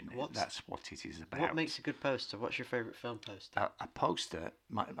information. That's what it is about. What makes a good poster? What's your favourite film poster? A poster,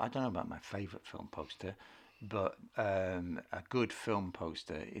 I don't know about my favourite film poster, but a good film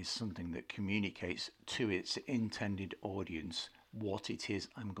poster is something that communicates to its intended audience what it is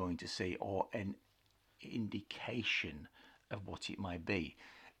I'm going to see, or an indication of what it might be.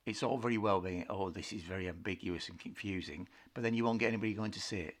 It's all very well being, this is very ambiguous and confusing, but then you won't get anybody going to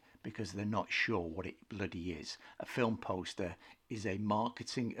see it because they're not sure what it bloody is. A film poster is a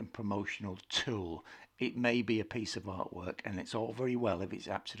marketing and promotional tool. It may be a piece of artwork, and it's all very well if it's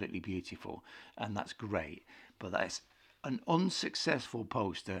absolutely beautiful, and that's great, but that's an unsuccessful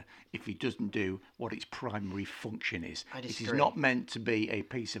poster if it doesn't do what its primary function is. I disagree. It is not meant to be a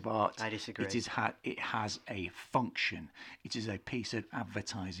piece of art. I disagree. It has a function. It is a piece of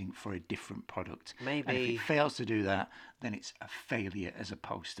advertising for a different product. Maybe. And if it fails to do that, then it's a failure as a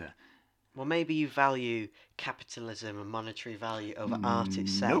poster. Well, maybe you value capitalism and monetary value over art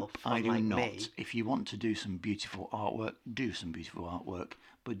itself. Nope, I do unlike not. Me. If you want to do some beautiful artwork, do some beautiful artwork,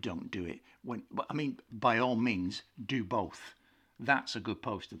 but don't do it by all means, do both. That's a good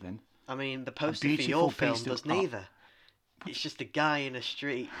poster then. I mean, the poster for your film piece of does art. neither. It's just a guy in a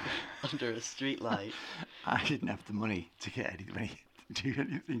street under a street light. I didn't have the money to get anybody to do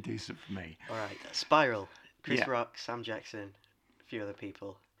anything decent for me. All right, Spiral. Chris Yeah. Rock, Sam Jackson, a few other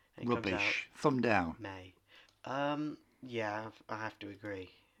people. It comes out Rubbish. Thumb down. May. Yeah, I have to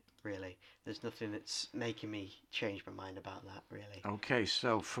agree. Really, there's nothing that's making me change my mind about that. Really. Okay,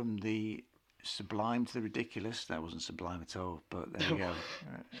 so from the sublime to the ridiculous. That wasn't sublime at all, but there we go.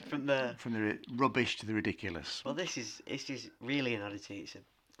 From the rubbish to the ridiculous. Well, this is really an oddity. It's a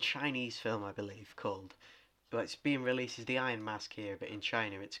Chinese film, I believe, called. Well, it's being released as the Iron Mask here, but in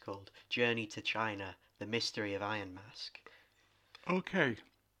China it's called Journey to China: The Mystery of Iron Mask. Okay.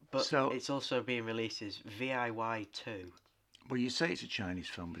 But so, it's also being released as VIY 2. Well, you say it's a Chinese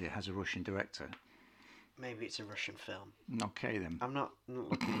film, but it has a Russian director. Maybe it's a Russian film. Okay then. I'm not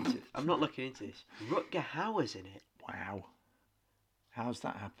looking into. I'm not looking into this. Rutger Hauer's in it. Wow. How's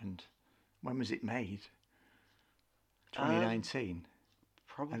that happened? When was it made? 2019.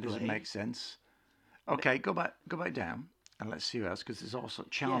 Probably. And does it make sense? Okay, go back down and let's see who else, because there's also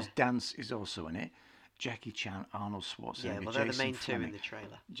Charles Dance is also in it. Jackie Chan, Arnold Schwarzenegger, Yeah, well, they're Jason the main Fleming, two in the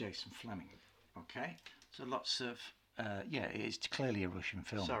trailer. Jason Fleming. Okay, so lots of it's clearly a Russian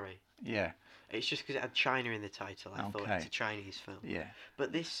film. Sorry. Yeah. It's just because it had China in the title. I thought it's a Chinese film. Yeah.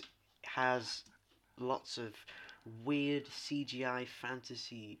 But this has lots of weird CGI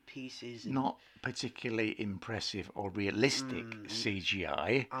fantasy pieces. Not particularly impressive or realistic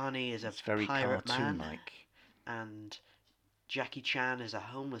CGI. Arnie is a it's very pirate man, cartoon-like. and Jackie Chan is a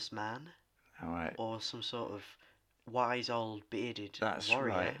homeless man. All right. Or some sort of wise old bearded That's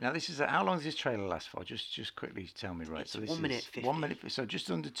warrior. right. Now this is how long does this trailer last for? Just quickly tell me. Right. It's so this 1 minute is 50. 1 minute. So just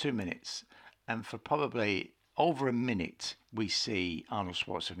under 2 minutes, and for probably over a minute, we see Arnold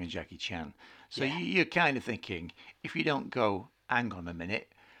Schwarzenegger and Jackie Chan So Yeah. you're kind of thinking, if you don't go, hang on a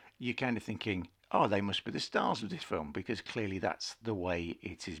minute, you're kind of thinking, oh, they must be the stars of this film, because clearly that's the way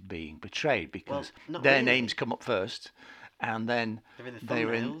it is being portrayed, because not their really. names come up first, and then They're in the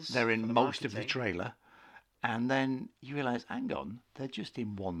they're in thumbnails they're for in the most of the marketing. trailer, and then you realise, hang on, they're just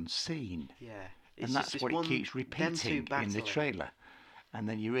in one scene, Yeah. and It's just that's this what it one, keeps them two repeating in the battling. trailer, and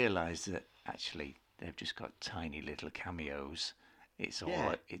then you realise that actually they've just got tiny little cameos. It's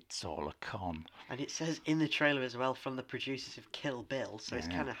all a con. And it says in the trailer as well from the producers of Kill Bill, so it's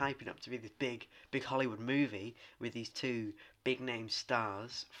Yeah. kind of hyping up to be this big Hollywood movie with these two big name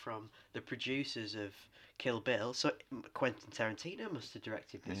stars from the producers of Kill Bill. So Quentin Tarantino must have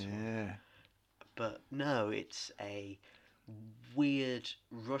directed this one. Yeah. But no, it's a weird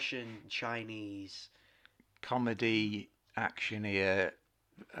Russian Chinese. Comedy, actioneer,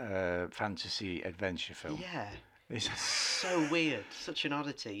 fantasy adventure film. Yeah. It's So weird, such an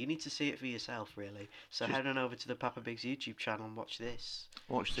oddity. You need to see it for yourself, really. So Just- head on over to the Papa Big's YouTube channel and watch this.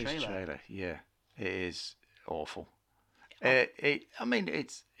 Watch this Trailer. trailer. Yeah, it is awful. I mean,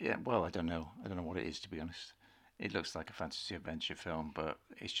 it's well, I don't know what it is, to be honest. It looks like a fantasy adventure film, but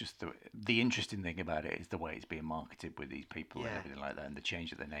it's just the interesting thing about it is the way it's being marketed with these people and Yeah. everything like that, and the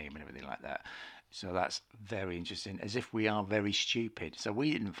change of the name and everything like that. So that's very interesting. As if we are very stupid. So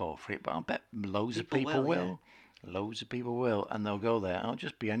we didn't fall for it, but I bet loads of People people will, will. Loads of people will, and they'll go there. I'll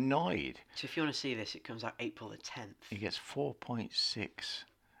just be annoyed. So if you want to see this, it comes out April the 10th. It gets 4.6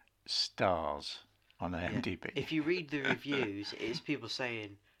 stars on Yeah. IMDb. If you read the reviews, it is people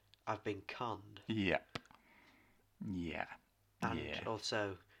saying, I've been conned. Yep. Yeah. And Yeah.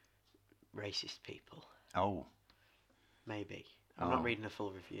 also racist people. Oh, Maybe. I'm Oh. not reading a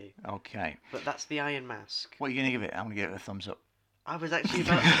full review. okay. But that's the Iron Mask. What are you going to give it? I'm going to give it a thumbs up. I was actually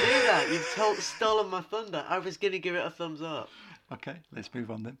about to do that. You've stolen my thunder. I was going to give it a thumbs up. Okay, let's move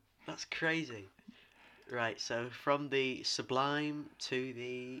on then. That's crazy. Right, so from the sublime to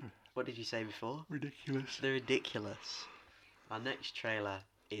the... What did you say before? Ridiculous. The ridiculous. Our next trailer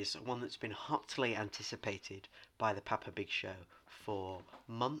is one that's been hotly anticipated by the Papa Big Show for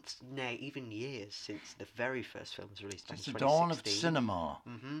months, nay, even years since the very first film was released in It's the 2016. dawn of cinema.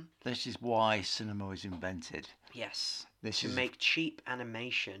 Mm-hmm. This is why cinema was invented. Yes. This To is make cheap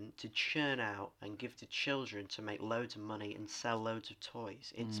animation to churn out and give to children to make loads of money and sell loads of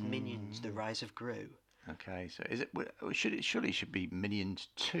toys. It's Minions: The Rise of Gru. okay. So is it? Surely it should be Minions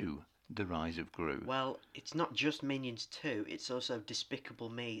 2: The Rise of Gru. Well, it's not just Minions 2, it's also Despicable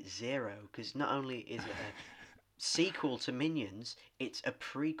Me 0, because not only is it a sequel to Minions, it's a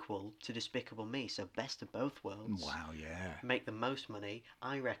prequel to Despicable Me, so best of both worlds. Wow. Yeah. Make the most money.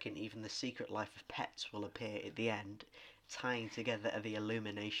 I reckon even The Secret Life of Pets will appear at the end, tying together the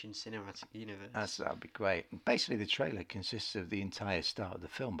Illumination cinematic universe. That'd be great. And basically, the trailer consists of the entire start of the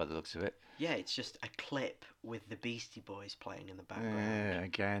film, by the looks of it. Yeah, it's just a clip with the Beastie Boys playing in the background. Yeah.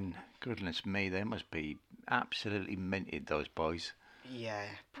 Again, goodness me, they must be absolutely minted, those boys. Yeah,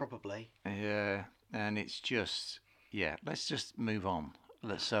 probably. Yeah, and it's just, yeah, let's just move on.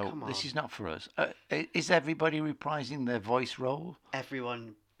 So Come this on. is not for us. Is everybody reprising their voice role?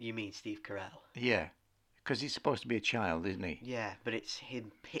 Everyone, you mean Steve Carell? Yeah, because he's supposed to be a child, isn't he? Yeah, but it's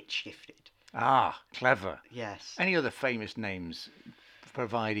him pitch shifted. Ah, clever. Yes. Any other famous names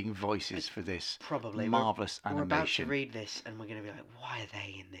providing voices for this Probably. marvellous We're about to animation? read this and we're going to be like, why are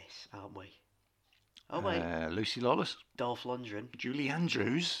they in this, aren't we? Oh, wait. Lucy Lawless, Dolph Lundgren, Julie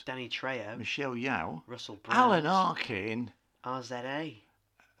Andrews, Danny Trejo, Michelle Yeoh, Russell Brand, Alan Arkin, RZA.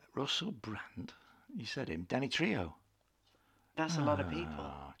 Russell Brand. You said him. Danny Trejo. That's a lot of people.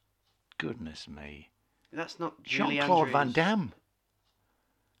 Ah, goodness me. That's not Julie Jean-Claude Van Andrews. Damme.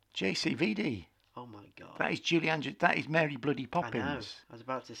 JCVD. Oh my god. That is Julie Andrews. That is Mary Bloody I know. Poppins. I was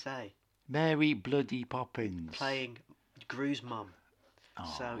about to say. Mary Bloody Poppins. Playing Gru's mum.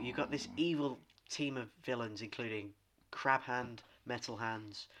 Oh, So you've got this evil team of villains, including Crab Hand, Metal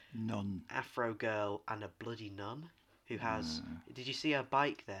Hands, none. Afro Girl, and a bloody nun who has. Hmm. Did you see her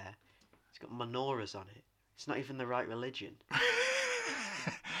bike there? It's got menorahs on it. It's not even the right religion.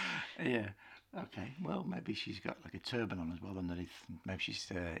 Yeah. Okay. Well, maybe she's got like a turban on as well underneath. Maybe she's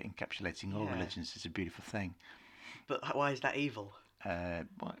encapsulating all Yeah. religions. It's a beautiful thing. But why is that evil? Well,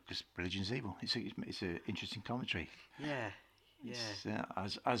 because religion's evil. It's a interesting commentary. Yeah. Yeah.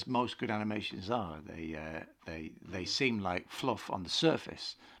 It's, as most good animations are, they seem like fluff on the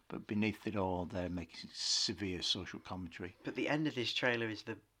surface, but beneath it all, they're making severe social commentary. But the end of this trailer is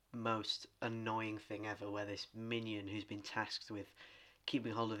the most annoying thing ever, where this minion who's been tasked with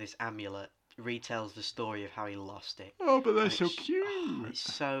keeping hold of this amulet retells the story of how he lost it. Oh, but they're And so it's- cute. oh,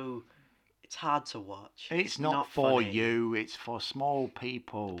 it's It's hard to watch. It's not for funny. you. It's for small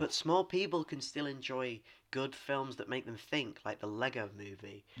people. But small people can still enjoy good films that make them think, like the Lego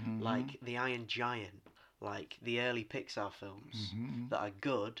Movie, like The Iron Giant, like the early Pixar films that are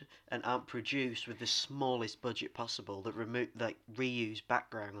good and aren't produced with the smallest budget possible, that reuse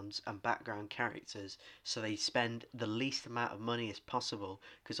backgrounds and background characters, so they spend the least amount of money as possible,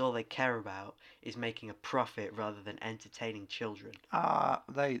 because all they care about is making a profit rather than entertaining children.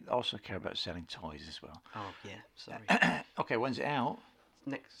 They also care about selling toys as well. Oh yeah, sorry. Okay, when's it out?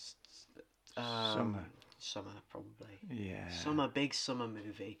 Next Summer. Summer probably. Yeah. Big summer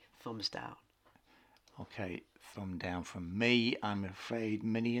movie. Thumbs down. Okay, thumb down from me. I'm afraid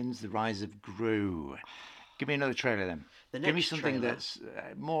Minions: The Rise of Gru. Give me another trailer then. Give me something trailer, that's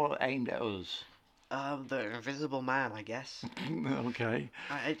more aimed at us. The Invisible Man, I guess. Okay.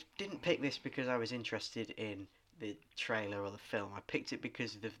 I didn't pick this because I was interested in the trailer or the film. I picked it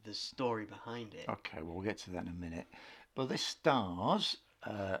because of the story behind it. Okay, well, we'll get to that in a minute. Well, this stars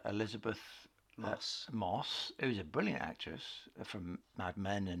Elizabeth Moss, who's a brilliant actress from Mad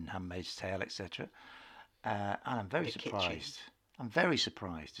Men and Handmaid's Tale, etc. And I'm very surprised. I'm very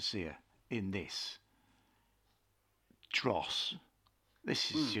surprised to see her in this dross.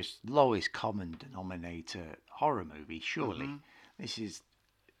 This is just lowest common denominator horror movie, surely. This is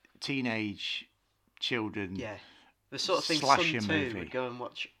teenage children. Yeah. The sort of thing slasher Son 2 movie. would go and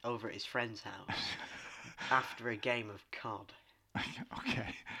watch over at his friend's house after a game of COD.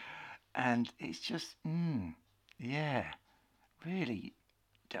 Okay. And it's just, yeah, really,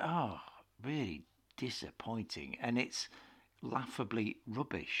 really disappointing. And it's laughably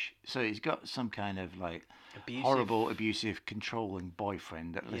rubbish. So he's got some kind of like horrible, abusive, controlling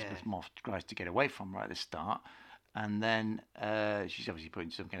boyfriend that Elizabeth Moss tries to get away from right at the start. And then she's obviously put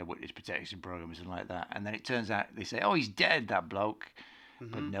in some kind of witness protection program or something like that. And then it turns out they say, oh, he's dead, that bloke.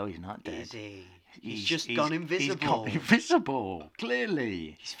 But no, he's not dead. Is he? He's just gone invisible. He's gone invisible,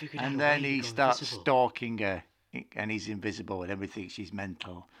 clearly. He's figured out And a then way he to go starts invisible. stalking her, and he's invisible, and everything thinks she's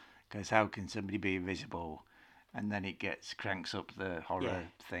mental. Because how can somebody be invisible? And then it cranks up the horror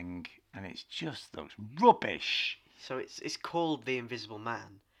thing, and it just looks rubbish. So it's called The Invisible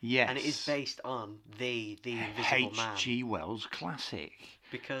Man. Yes. And it is based on the Invisible Man. H.G. Wells classic.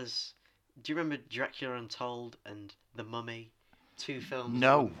 Because, do you remember Dracula Untold and The Mummy? Two films.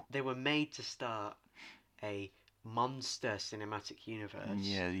 No. They were made to start a monster cinematic universe.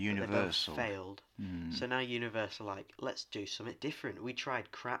 Yeah, the but Universal. They both failed. So now Universal are like, let's do something different. We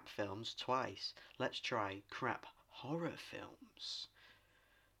tried crap films twice. Let's try crap horror films.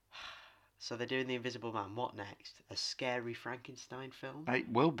 So they're doing The Invisible Man. What next? A scary Frankenstein film? It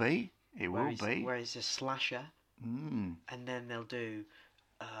will be. It will be. Where it's a slasher. And then they'll do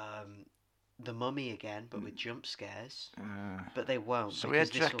The Mummy again, but with jump scares. But they won't. So we had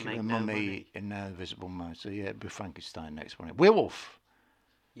because this will Dracula, make the no Mummy, money. and now Invisible Man. So yeah, it'll be Frankenstein next one. Werewolf.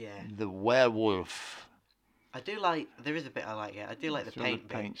 Yeah. The werewolf. I do like. There is a bit I like. Yeah, I do like the Throw the paint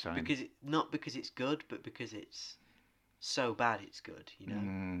bit paint sign. because not because it's good, but because it's so bad it's good. You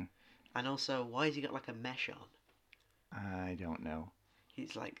know. And also, why has he got like a mesh on? I don't know.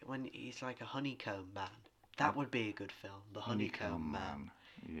 He's like a honeycomb man. That would be a good film. The Honeycomb Man.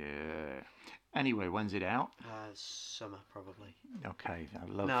 Yeah. Anyway, when's it out? Summer probably. Okay, I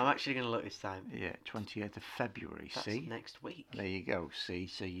love. No, I'm actually going to look this time. Yeah, 28th of February. That's see, next week. there you go. See,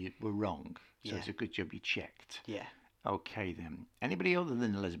 so you were wrong. So Yeah. it's a good job you checked. Yeah, Okay then. Anybody other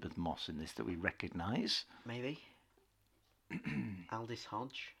than Elizabeth Moss in this that we recognise? maybe. Aldous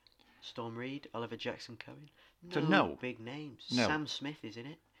Hodge, Storm Reid, Oliver Jackson Cohen. So no. Big names. No. Sam Smith is in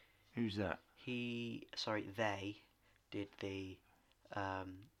it. Who's that? They did the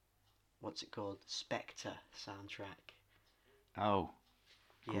what's it called? Spectre soundtrack. Oh,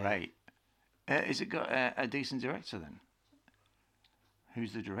 Yeah. great. Is it got a decent director then?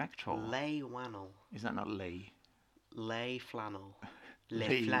 Who's the director? Leigh Whannell. Is that not Lee? Leigh Flannel. Lee.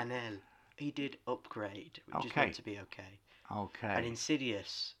 Leigh Flannel. He did Upgrade, which is Okay. meant to be okay. Okay. And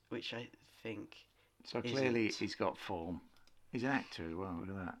Insidious, which I think. So clearly isn't. he's got form. He's an actor as well. Look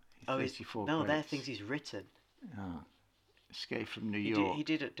at that. Oh, 34 no, they're credits. things he's written. Oh. Escape from New He York.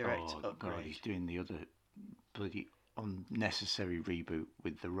 did direct oh, Upgrade. God, he's doing the other bloody unnecessary reboot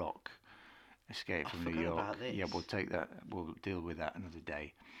with The Rock. Escape I from New forgot York. about this. Yeah, we'll take that. We'll deal with that another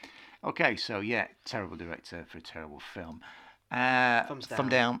day. Okay, so yeah, terrible director for a terrible film. Thumbs Thumb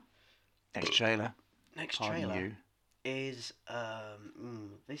down. Next trailer. Next Pardon trailer you. is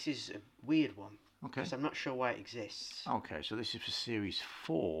this is a weird one. Okay. Because I'm not sure why it exists. Okay, so this is for series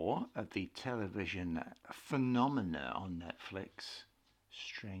 4 of the television phenomena on Netflix,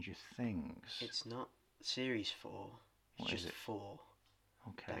 Stranger Things. It's not series 4. It's What just is it? 4.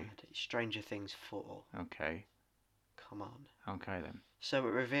 Okay. Dad. It's Stranger Things 4. Okay. Come on. Okay then. So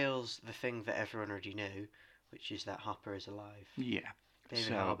it reveals the thing that everyone already knew, which is that Hopper is alive. Yeah. David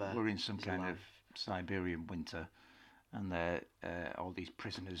so Harbour we're in some is kind alive. of Siberian winter, and they're all these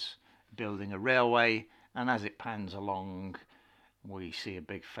prisoners building a railway. And as it pans along, we see a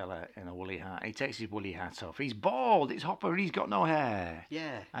big fella in a woolly hat. He takes his woolly hat off. He's bald. It's Hopper. He's got no hair.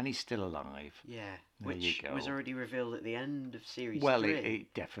 Yeah. And he's still alive. Yeah. There you Which go. was already revealed at the end of series Well, 3.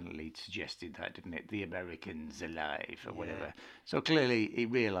 it definitely suggested that, didn't it? The Americans alive or Yeah. whatever. So clearly he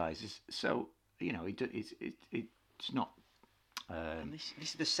realises. So it's not. And this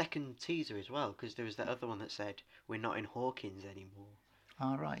is the second teaser as well, because there was that other one that said we're not in Hawkins anymore.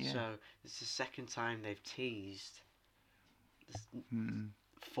 All right. Yeah. So it's the second time they've teased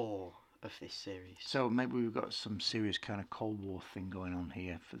 4 of this series. So maybe we've got some serious kind of Cold War thing going on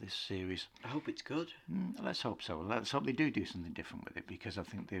here for this series. I hope it's good. Let's hope so. Let's hope they do something different with it, because I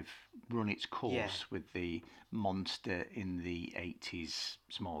think they've run its course with the monster in the 80s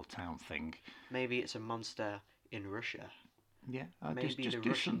small town thing. Maybe it's a monster in Russia. Yeah, Maybe just the do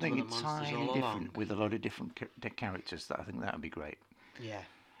Russians something were the monsters entirely all different along. with a lot of different characters. I think that would be great. Yeah.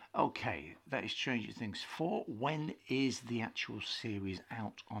 Okay, that is Stranger Things 4. When is the actual series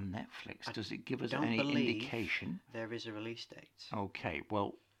out on Netflix? Does it give us don't any believe indication? There is a release date. Okay,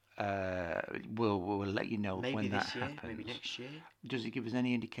 well, we'll let you know Maybe when this that year, happens. maybe next year. Does it give us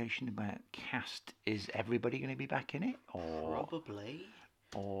any indication about cast? Is everybody going to be back in it, or Probably.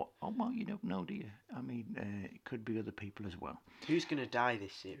 oh well, you don't know, do you? I mean, it could be other people as well. Who's going to die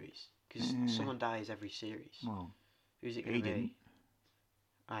this series? Because someone dies every series. Well, Who's it going he to be? didn't.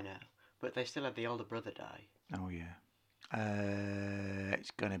 I know. But they still had the older brother die. Oh yeah.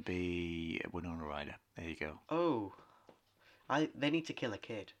 It's going to be Winona Ryder. There you go. Oh. They need to kill a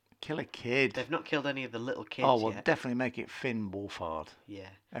kid. Kill a kid. They've not killed any of the little kids Oh well, yet. definitely make it Finn Wolfhard. Yeah.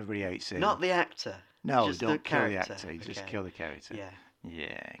 Everybody hates him. Not the actor. No, just don't the kill the character. actor. Just Okay. kill the character. Yeah.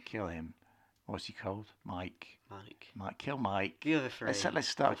 Yeah, kill him. What's he called? Mike. Mike. Kill Mike. The other 3. Let's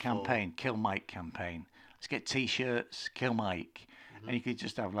start a or 4. campaign. Kill Mike campaign. Let's get T-shirts. Kill Mike. And you could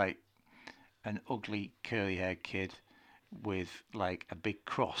just have like an ugly curly-haired kid with like a big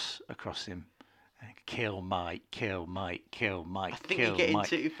cross across him. Kill Mike. Kill Mike. Kill Mike. I think kill you're getting Mike.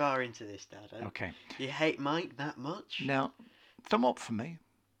 too far into this, Dad. Okay. You hate Mike that much? Now, thumb up for me.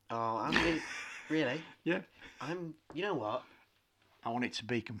 Oh, I'm gonna... Really? Yeah. You know what? I want it to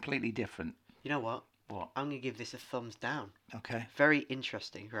be completely different. You know what? What? I'm gonna give this a thumbs down. Okay. Very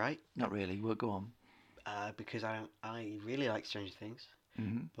interesting, right? Not really. We'll go on. Because I really like Stranger Things,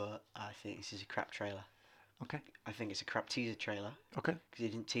 Mm-hmm. but I think this is a crap trailer. Okay. I think it's a crap teaser trailer Okay. because it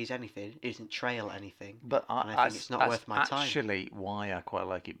didn't tease anything, it didn't trail anything. But And I think it's not worth my time. Actually, why I quite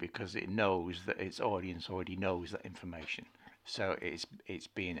like it, because it knows that its audience already knows that information. So it's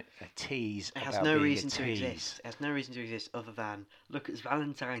being a tease. It has about no being reason a to tease. exist. It has no reason to exist other than look, it's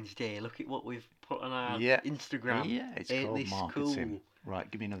Valentine's Day. Look at what we've put on our Instagram. Yeah, it's Ain't called this marketing. cool? Right,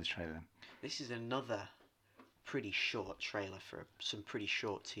 give me another trailer then. This is another pretty short trailer for some pretty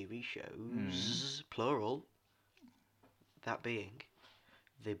short TV shows, plural. That being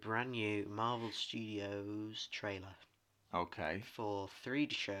the brand new Marvel Studios trailer Okay. for 3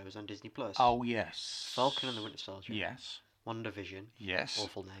 shows on Disney Plus. Oh yes. Falcon and the Winter Soldier. Yes. WandaVision. Yes.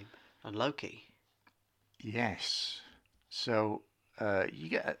 Awful name. And Loki. Yes. So you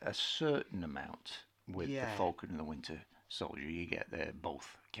get a certain amount with the Yeah. Falcon and the Winter Soldier. You get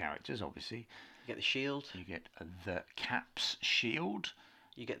both characters, obviously. You get the shield. You get the Cap's shield.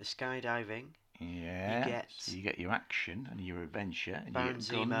 You get the skydiving. Yeah. So you get your action and your adventure and Baron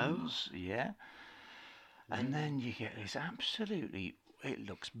your Zemo. guns. Yeah. And then you get this absolutely. It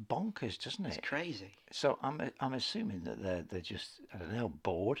looks bonkers, doesn't It's it? crazy. So I'm assuming that they're just, I don't know,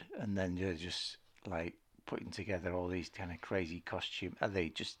 bored, and then they're just like putting together all these kind of crazy costume. Are they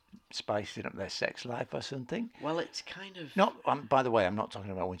just spicing up their sex life or something? Well, it's kind of... Not. By the way, I'm not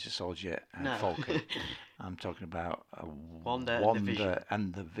talking about Winter Soldier and No. Falcon. I'm talking about Wanda and the Vision.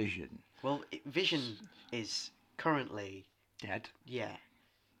 and the Vision. Well, Vision is currently... Dead. Yeah.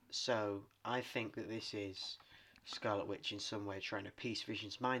 So, I think that this is Scarlet Witch in some way trying to piece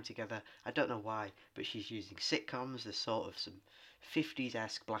Vision's mind together. I don't know why, but she's using sitcoms. There's sort of some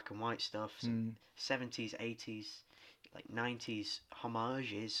 50s-esque black and white stuff, some 70s, 80s, like 90s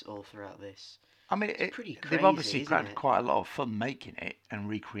homages all throughout this. I mean, pretty they've crazy, obviously isn't had it? quite a lot of fun making it and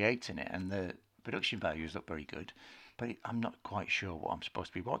recreating it, and the production values look very good. But I'm not quite sure what I'm supposed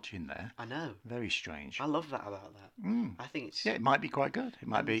to be watching there. I know. Very strange. I love that about that. Mm. I think it's Yeah, it might be quite good. It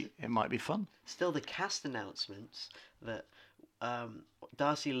might be fun. still the cast announcements that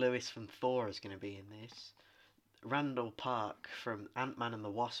Darcy Lewis from Thor is going to be in this. Randall Park from Ant-Man and the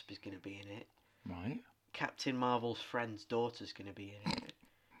Wasp is going to be in it. Right. Captain Marvel's friend's daughter's going to be in it.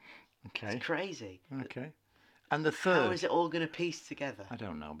 Okay. It's crazy. Okay. And the third... How is it all going to piece together? I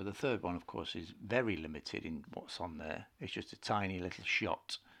don't know, but the third one, of course, is very limited in what's on there. It's just a tiny little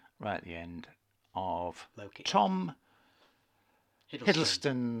shot right at the end of Loki. Tom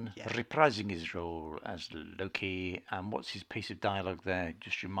Hiddleston Yeah. reprising his role as Loki. And what's his piece of dialogue there?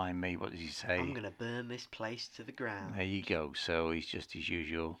 Just remind me, what does he say? I'm going to burn this place to the ground. There you go. So he's just his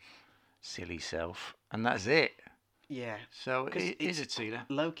usual silly self. And that's it. Yeah. So 'Cause is it, Cedar?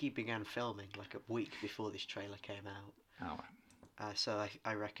 Loki began filming like a week before this trailer came out. Oh. So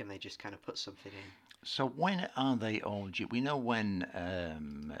I reckon they just kind of put something in. So when are they all due? We know when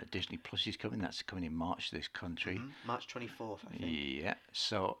Disney Plus is coming. That's coming in March to this country. March 24th, I think. Yeah.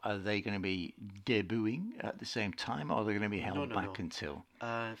 So are they going to be debuting at the same time, or are they going to be held No. back until?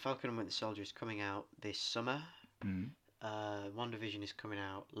 Falcon and Winter Soldier is coming out this summer. Mm. WandaVision is coming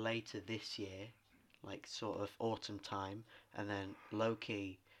out later this year, like sort of autumn time, and then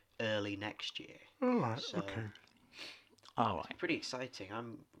Loki early next year. All right. So Okay. All right. it's pretty exciting.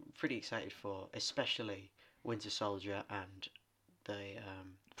 I'm pretty excited for, especially Winter Soldier and the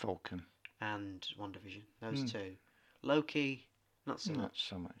Falcon. and WandaVision. Those two. Loki, not so Not much.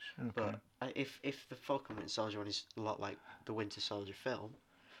 so much. Okay. But if the Falcon Winter Soldier one is a lot like the Winter Soldier film,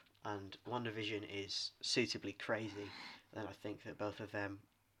 and WandaVision is suitably crazy, then I think that both of them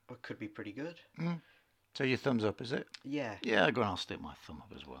could be pretty good. So your thumbs up, is it? Yeah. Yeah, go on. I'll stick my thumb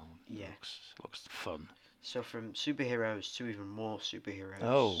up as well. Yeah. Looks fun. So from superheroes to even more superheroes.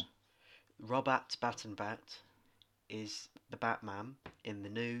 Oh. Robert Battenbat is the Batman in the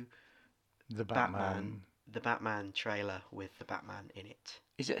new The Batman. The Batman trailer with the Batman in it.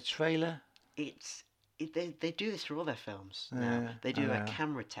 Is it a trailer? They do this for all their films now. Yeah, They do I a know.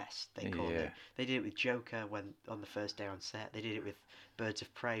 camera test, they call Yeah. it. They did it with Joker when on the first day on set. They did it with Birds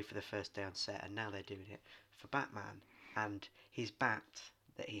of Prey for the first day on set, and now they're doing it for Batman. And his bat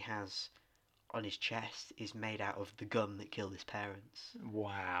that he has on his chest is made out of the gun that killed his parents.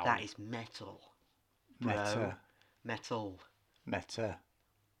 Wow. That is metal. Bro. Metal. Meta.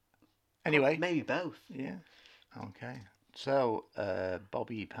 Anyway. Maybe both. Yeah. Okay. So,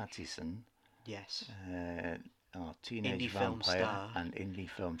 Bobby Pattinson, Yes. our teenage Indie film vampire star. and indie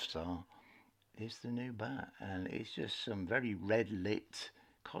film star, is the new Bat, and it's just some very red lit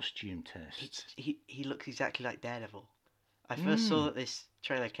costume tests. He looks exactly like Daredevil. I first saw that this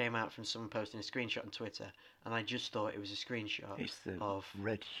trailer came out from someone posting a screenshot on Twitter, and I just thought it was a screenshot It's the of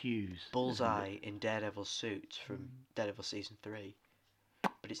red hues. isn't Bullseye it? in Daredevil's suit from Daredevil season 3.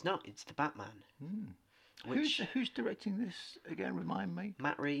 But it's not. It's the Batman. Which Who's directing this again? Remind me.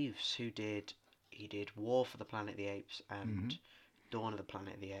 Matt Reeves, he did War for the Planet of the Apes and Dawn of the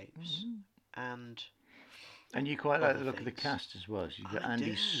Planet of the Apes, and you quite like other the look of the things. cast as well. So you've got I Andy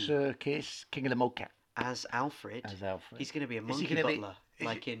do. Serkis, King of the Mocap. as Alfred, he's going to be a Is he monkey gonna be- butler, is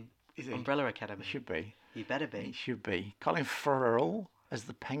like he- in is he? Umbrella Academy. It should be. He better It be. should be. Colin Farrell as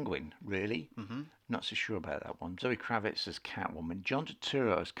the Penguin, really. Not so sure about that one. Zoe Kravitz as Catwoman. John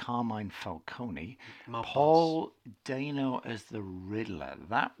Turturro as Carmine Falcone. Mob Paul Dano as the Riddler.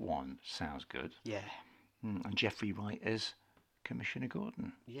 That one sounds good. Yeah, And Jeffrey Wright as Commissioner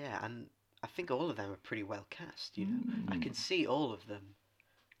Gordon. yeah, and I think all of them are pretty well cast. You know, I can see all of them.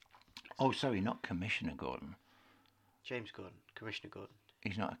 Oh, sorry, not Commissioner Gordon. James Gordon, Commissioner Gordon,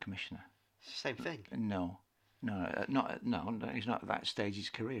 He's not a commissioner. it's the same thing. No, he's not at that stage of his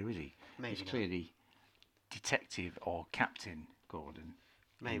career, is he? Maybe He's not. clearly Detective or Captain Gordon.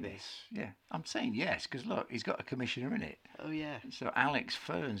 in Maybe. this. Yeah, I'm saying yes, because look, he's got a commissioner in it. Oh yeah, So Alex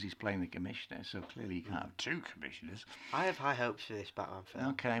Ferns is playing the commissioner, so clearly you can't have two commissioners. I have high hopes for this Batman film.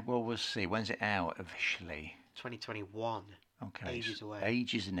 Okay, well, we'll see. When's it out officially? 2021. Okay. Ages so away.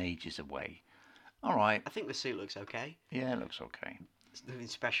 Ages and ages away. All right. I think the suit looks okay. Yeah, it looks okay. It's nothing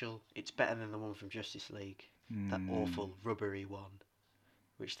special. It's better than the one from Justice League. That Hmm. awful rubbery one,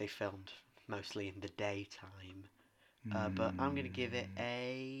 which they filmed mostly in the daytime. But I'm going to give it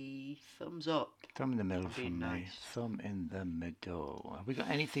a thumbs up. Thumb in the middle I'm from being me. nice. Thumb in the middle. Have we got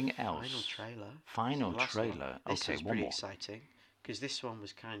anything else? Final trailer. Final The last one. trailer. This Okay, was one pretty more. exciting because this one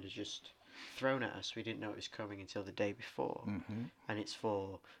was kind of just thrown at us. We didn't know it was coming until the day before, and it's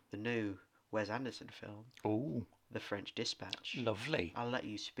for the new Wes Anderson film, Oh, The French Dispatch. lovely. I'll let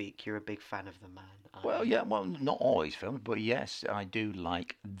you speak. You're a big fan of the man. Well, yeah, well, not all his films, but yes, I do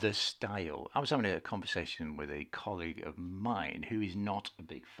like the style. I was having a conversation with a colleague of mine who is not a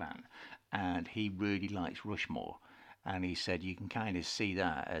big fan, and he really likes Rushmore. And he said you can kind of see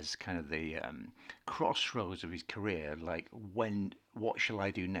that as kind of the crossroads of his career. Like, what shall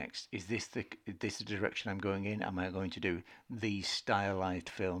I do next? Is this the direction I'm going in? Am I going to do these stylized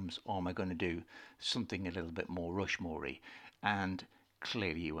films, or am I going to do something a little bit more Rushmore-y? And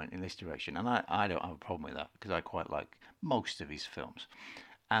clearly he went in this direction, and I don't have a problem with that because I quite like most of his films.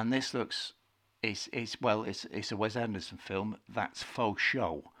 And this looks, it's a Wes Anderson film that's faux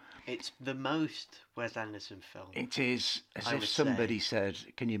show. It's the most Wes Anderson film. It is as I if would somebody say.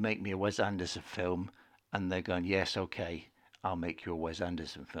 said, "Can you make me a Wes Anderson film?" And they're going, "Yes, okay, I'll make you a Wes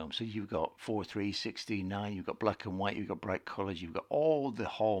Anderson film." So you've got 4:3, 16:9, you've got black and white, you've got bright colours, you've got all the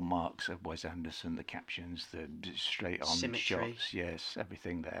hallmarks of Wes Anderson, the captions, the straight on Symmetry. shots, yes,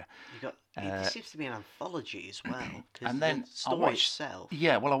 everything there. You got. It seems to be an anthology as well. 'Cause And then the story I watched, itself.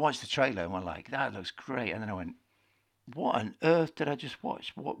 yeah, well, I watched the trailer and went like, "That looks great," and then I went, "What on earth did I just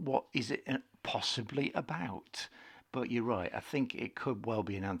watch? What is it possibly about?" But you're right. I think it could well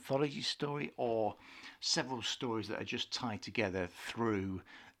be an anthology story or several stories that are just tied together through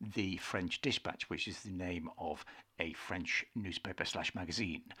the French Dispatch, which is the name of a French newspaper /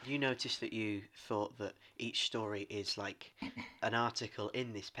 magazine. You noticed that you thought that each story is like an article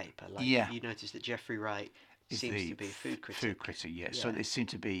in this paper. Like, Yeah. You noticed that Jeffrey Wright Is seems the to be a food critic. Food critic, yeah. So Yeah. there seem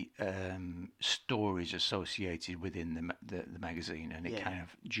to be stories associated within the magazine, and it Yeah. kind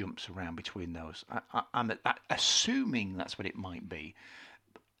of jumps around between those. I'm assuming that's what it might be.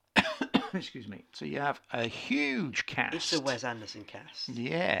 Excuse me. So you have a huge cast. It's a Wes Anderson cast.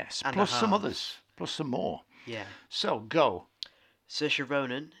 Yes, and a plus some half. others, plus some more. Yeah. So go. Saoirse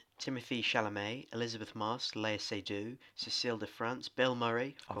Ronan, Timothy Chalamet, Elizabeth Moss, Léa Seydoux, Cécile de France, Bill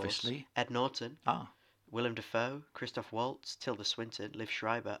Murray, of Obviously. course, Ed Norton, Ah, Willem Dafoe, Christoph Waltz, Tilda Swinton, Liv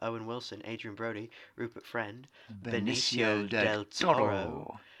Schreiber, Owen Wilson, Adrian Brody, Rupert Friend, Benicio del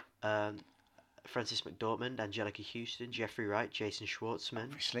Toro, Francis McDormand, Angelica Houston, Jeffrey Wright, Jason Schwartzman.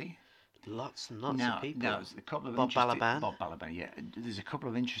 obviously. Lots and lots Now, of people. there's a couple of Bob interesting, Balaban. Bob Balaban, yeah. There's a couple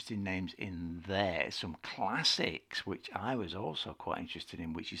of interesting names in there. Some classics, which I was also quite interested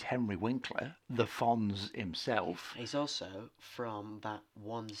in, which is Henry Winkler, the Fonz himself. He's also from that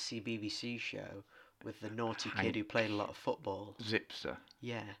one CBBC show with the naughty kid who played a lot of football. Zipser.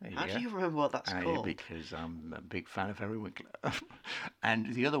 Yeah. There you How go. do you remember what that's called? Because I'm a big fan of Henry Winkler.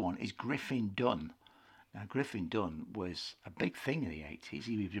 And the other one is Griffin Dunne. Now, Griffin Dunne was a big thing in the 80s.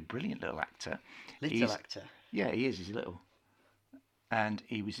 He was a brilliant little actor. Little actor. Yeah, he is. He's little. And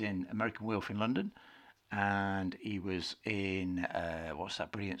he was in American Werewolf in London. And he was in, what's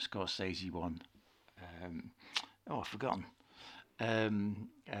that brilliant Scorsese one? I've forgotten.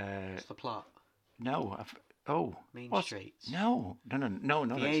 What's the plot? No, Mean what's- Streets. No. The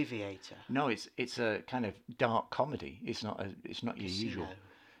that's- Aviator. No, it's a kind of dark comedy. It's not your usual. Casino.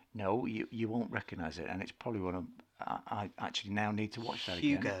 No, you won't recognise it, and it's probably one of. I actually now need to watch that again.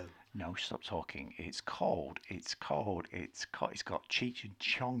 Hugo. No, stop talking. It's got Cheech and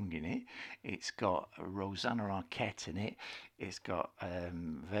Chong in it. It's got Rosanna Arquette in it. It's got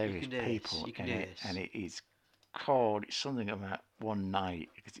various do this. people You can in do it, this. and it's called something about one night.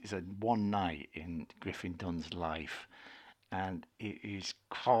 It's a one night in Griffin Dunne's life. And it is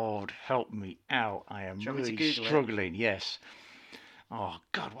called Help Me Out. I am Do you want me to really Google it? struggling. Yes. Oh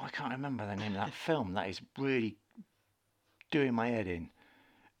God, why can't I remember the name of that film? That is really doing my head in.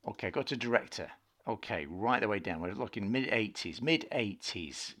 Okay, go to director. Okay, right the way down. We're looking mid 80s.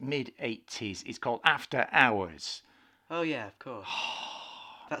 It's called After Hours. Oh yeah, of course.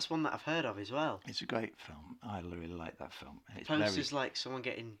 That's one that I've heard of as well. It's a great film. I really like that film. And it's Posters like someone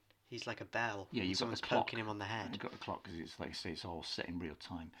getting. He's like a bell. Yeah, and you've got someone's the clock. poking him on the head. You've got the clock because it's like I say, it's all set in real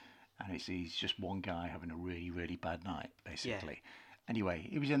time, and he's just one guy having a really, really bad night, basically. Anyway,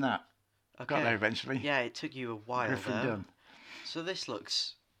 he was in that. Got there eventually. Yeah, it took you a while Griffin though. Dunne. So this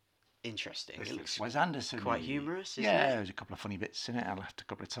looks interesting. This It looks looks Wes Anderson. quite humorous, isn't Yeah, it? there's a couple of funny bits in it. I laughed a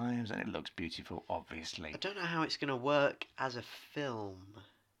couple of times, and it looks beautiful, obviously. I don't know how it's going to work as a film,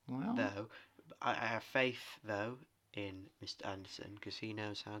 Well, though. I have faith, though, in Mr. Anderson because he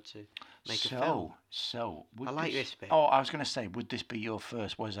knows how to make a film. would I like this bit. Oh, I was going to say, would this be your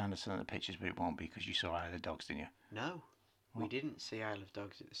first Wes Anderson at the pictures? But it won't be because you saw Eye of the Dogs, didn't you? No, we What? didn't see Isle of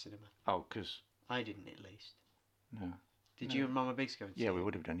Dogs at the cinema. Oh, because I didn't, at least. no. Did No. you and Mama Biggs go and see Yeah, it? we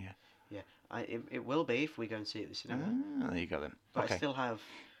would have done, yeah. It will be if we go and see it at the cinema. Ah, there you go then. But Okay. I still have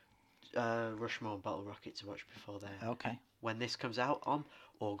Rushmore and Bottle Rocket to watch before then. Okay. When this comes out on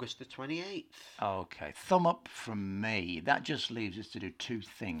August the 28th. Okay. Thumb up from me. That just leaves us to do two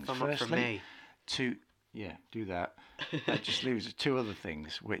things. Thumb up Firstly, from me. to Yeah, do that. That just leaves us two other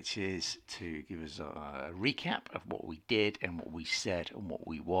things, which is to give us a recap of what we did and what we said and what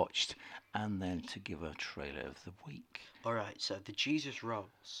we watched, and then to give a trailer of the week. All right, so the Jesus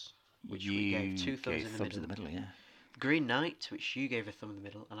Rolls, which you we gave two thumbs gave in the thumbs middle. in the middle, yeah. Green Knight, which you gave a thumb in the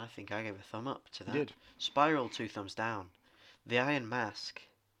middle, and I think I gave a thumb up to that. You did. Spiral, 2 thumbs down. The Iron Mask.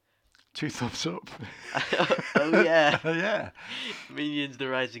 2 thumbs up. Oh yeah. Yeah. Minions: The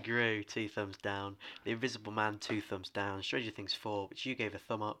Rise of Gru, 2 thumbs down. The Invisible Man, 2 thumbs down. Stranger Things 4, which you gave a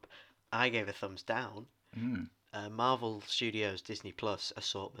thumb up, I gave a thumbs down. Marvel Studios Disney Plus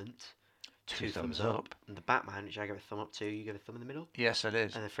assortment, 2 thumbs up. And the Batman, which I gave a thumb up to, you gave a thumb in the middle. Yes, it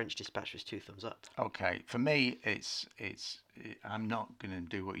is. And the French Dispatch was 2 thumbs up. Okay, for me, I'm not going to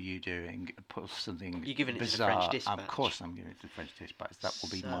do what you're doing. Put something You're giving it to the bizarre. French Dispatch. Of course, I'm giving it to the French Dispatch. That will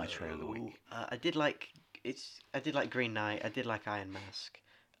be my trailer of the week. I did like Green Knight. I did like Iron Mask.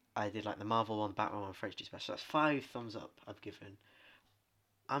 I did like the Marvel one, Batman one, French Dispatch. So that's 5 thumbs up I've given.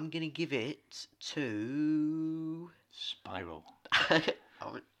 I'm gonna give it to Spiral.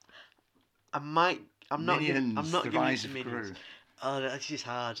 I'm not Minions, giving it Rise to of Minions. Gru. Oh, that's just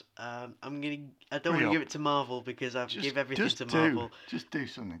hard. I don't want to give it to Marvel because I've give everything to Marvel. Just do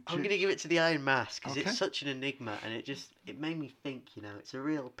something. I'm gonna give it to the Iron Mask because Okay. it's such an enigma and it made me think. It's a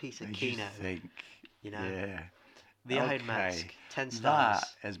real piece of Makes you kino. think. The Yeah. Iron Mask, 10 stars. That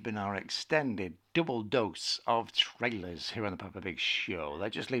has been our extended double dose of trailers here on the Papa Big Show.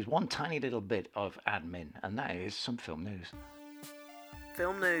 That just leaves one tiny little bit of admin, and that is some film news.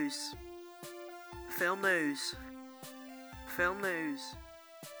 Film news. Film news. Film news.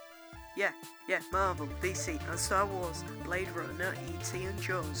 Yeah, Marvel, DC and Star Wars, Blade Runner, E.T. and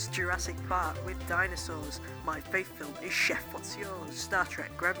Jaws, Jurassic Park with dinosaurs, My Faith Film is Chef What's Yours, Star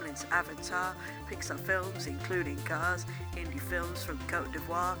Trek, Gremlins, Avatar, Pixar films including Cars, indie films from Cote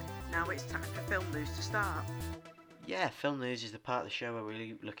d'Ivoire. Now it's time for film news to start. Yeah, film news is the part of the show where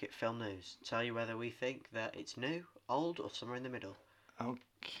we look at film news, tell you whether we think that it's new, old, or somewhere in the middle.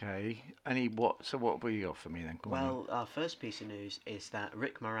 Okay. So what have you got for me then? Come on Well, our first piece of news is that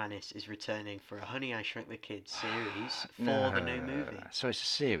Rick Moranis is returning for a Honey, I Shrunk the Kids series for the new movie. So it's a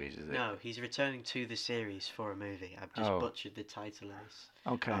series, is it? No, he's returning to the series for a movie. I've just butchered the title of this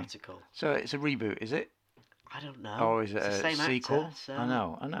article. So it's a reboot, is it? I don't know. Or is it It's the a same sequel? actor, so I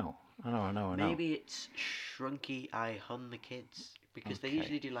know. maybe it's Shrunky I Hun the Kids. Because they Okay.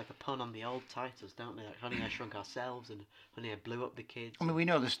 usually do like a pun on the old titles, don't they? Like Honey, I Shrunk Ourselves and Honey, I Blew Up the Kids. I mean, we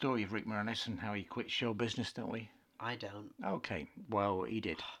know the story of Rick Moranis and how he quit show business, don't we? I don't. Okay. Well, he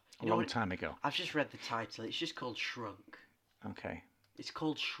did a You know long what? time ago. I've just read the title. It's just called Shrunk. Okay. It's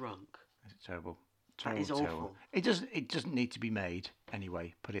called Shrunk. It's terrible. That is Terrible. awful. It doesn't need to be made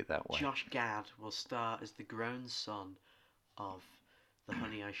anyway. Put it that way. Josh Gad will star as the grown son of the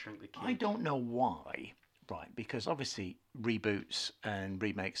Honey, I Shrunk the Kids. I don't know why. Right, because obviously reboots and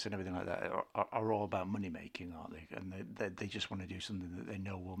remakes and everything like that are all about money making, aren't they? And they just want to do something that they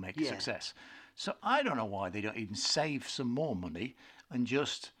know will make a success. So I don't know why they don't even save some more money and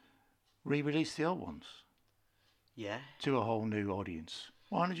just re-release the old ones. Yeah. To a whole new audience.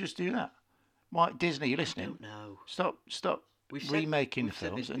 Why not just do that? Why, Disney, you listening? I don't know. Stop We've remaking the said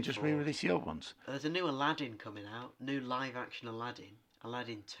films this and just before. re-release the old ones. There's a new Aladdin coming out. New live action Aladdin.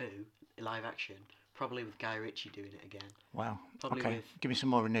 Aladdin 2, live action. Probably with Guy Ritchie doing it again. Wow. Probably Okay, with- give me some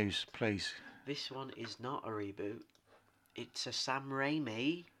more news, please. This one is not a reboot. It's a Sam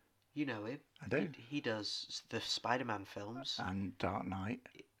Raimi. You know him. I do. He does the Spider-Man films. And Dark Knight.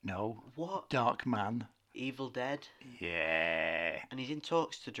 No. What? Dark Man. Evil Dead. Yeah. And he's in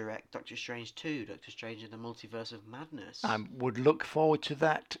talks to direct Doctor Strange 2, Doctor Strange in the Multiverse of Madness. I would look forward to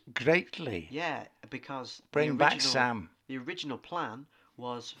that greatly. Yeah, because Bring back Sam. The original plan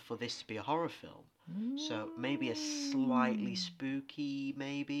was for this to be a horror film. So maybe a slightly spooky,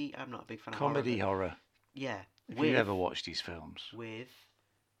 maybe. I'm not a big fan Comedy of horror. horror. Yeah. If you ever watched these films. With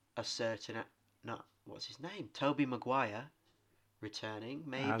a certain, what's his name? Toby Maguire returning,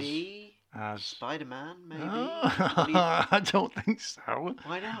 maybe. As Spider-Man, maybe. I don't think so.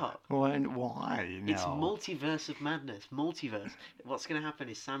 Why not? Why? No. It's Multiverse of Madness. Multiverse. What's going to happen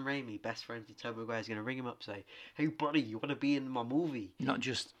is Sam Raimi, best friend with Tobey Maguire, is going to ring him up and say, "Hey, buddy, you want to be in my movie?" Not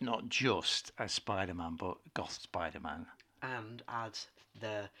just as Spider-Man, but Goth Spider-Man. And add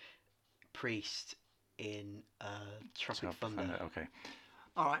the priest in Tropic Thunder. Okay.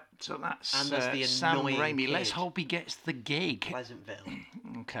 All right, so that's And there's the Sam annoying Raimi. Let's kid. hope he gets the gig. Pleasantville.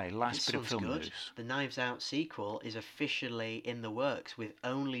 Okay, last This bit of one's film good. news. The Knives Out sequel is officially in the works, with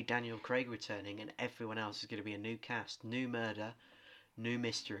only Daniel Craig returning, and everyone else is going to be a new cast, new murder, new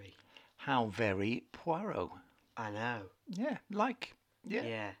mystery. How very Poirot. I know. Yeah.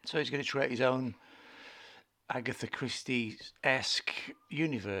 Yeah. So he's going to create his own Agatha Christie-esque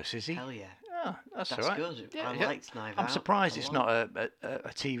universe, is he? Hell yeah. Oh, that's That's all right. good. Yeah, I yeah. liked Knives I'm Out surprised a it's lot. not a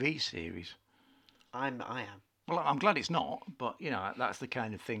TV series. I am. Well, I'm glad it's not, but that's the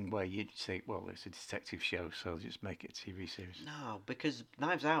kind of thing where you'd say, well, it's a detective show, so just make it a TV series. No, because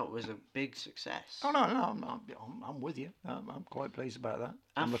Knives Out was a big success. Oh no, I'm with you. I'm quite pleased about that.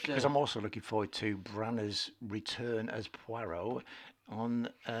 Because After- I'm also looking forward to Branagh's return as Poirot on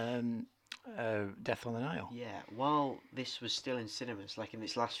Death on the Nile. Yeah, while this was still in cinemas, like in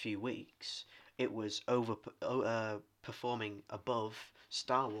its last few weeks, it was performing above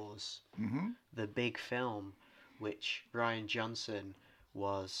Star Wars, the big film, which Ryan Johnson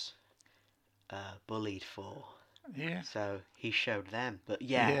was bullied for. Yeah. So he showed them. But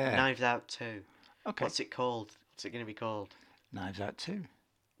yeah, Yeah. Knives Out 2. Okay. What's it called? What's it going to be called? Knives Out 2.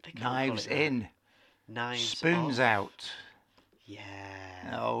 They can't call Knives it that. in. Knives Spoons off. out.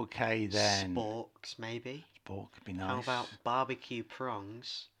 Yeah. Okay then. Sporks, maybe. Spork could be nice. How about barbecue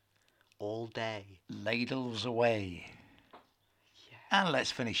prongs all day? Ladles away. Yeah. And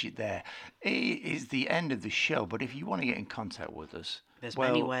let's finish it there. It is the end of the show, but if you want to get in contact with us, There's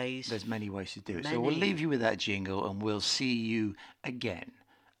many ways. There's many ways to do it. So we'll Many. leave you with that jingle and we'll see you again.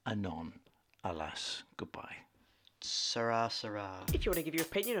 Anon. Alas. Goodbye. Sarah, Sarah. If you want to give your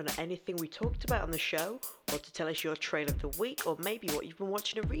opinion on anything we talked about on the show, or to tell us your trailer of the week, or maybe what you've been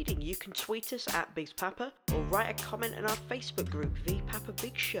watching and reading, you can tweet us at Biggs Papa, or write a comment in our Facebook group, The Papa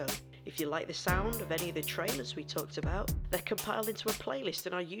Big Show. If you like the sound of any of the trailers we talked about, they're compiled into a playlist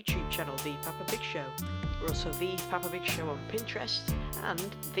on our YouTube channel, The Papa Big Show. We're also The Papa Big Show on Pinterest, and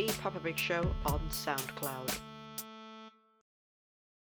The Papa Big Show on SoundCloud.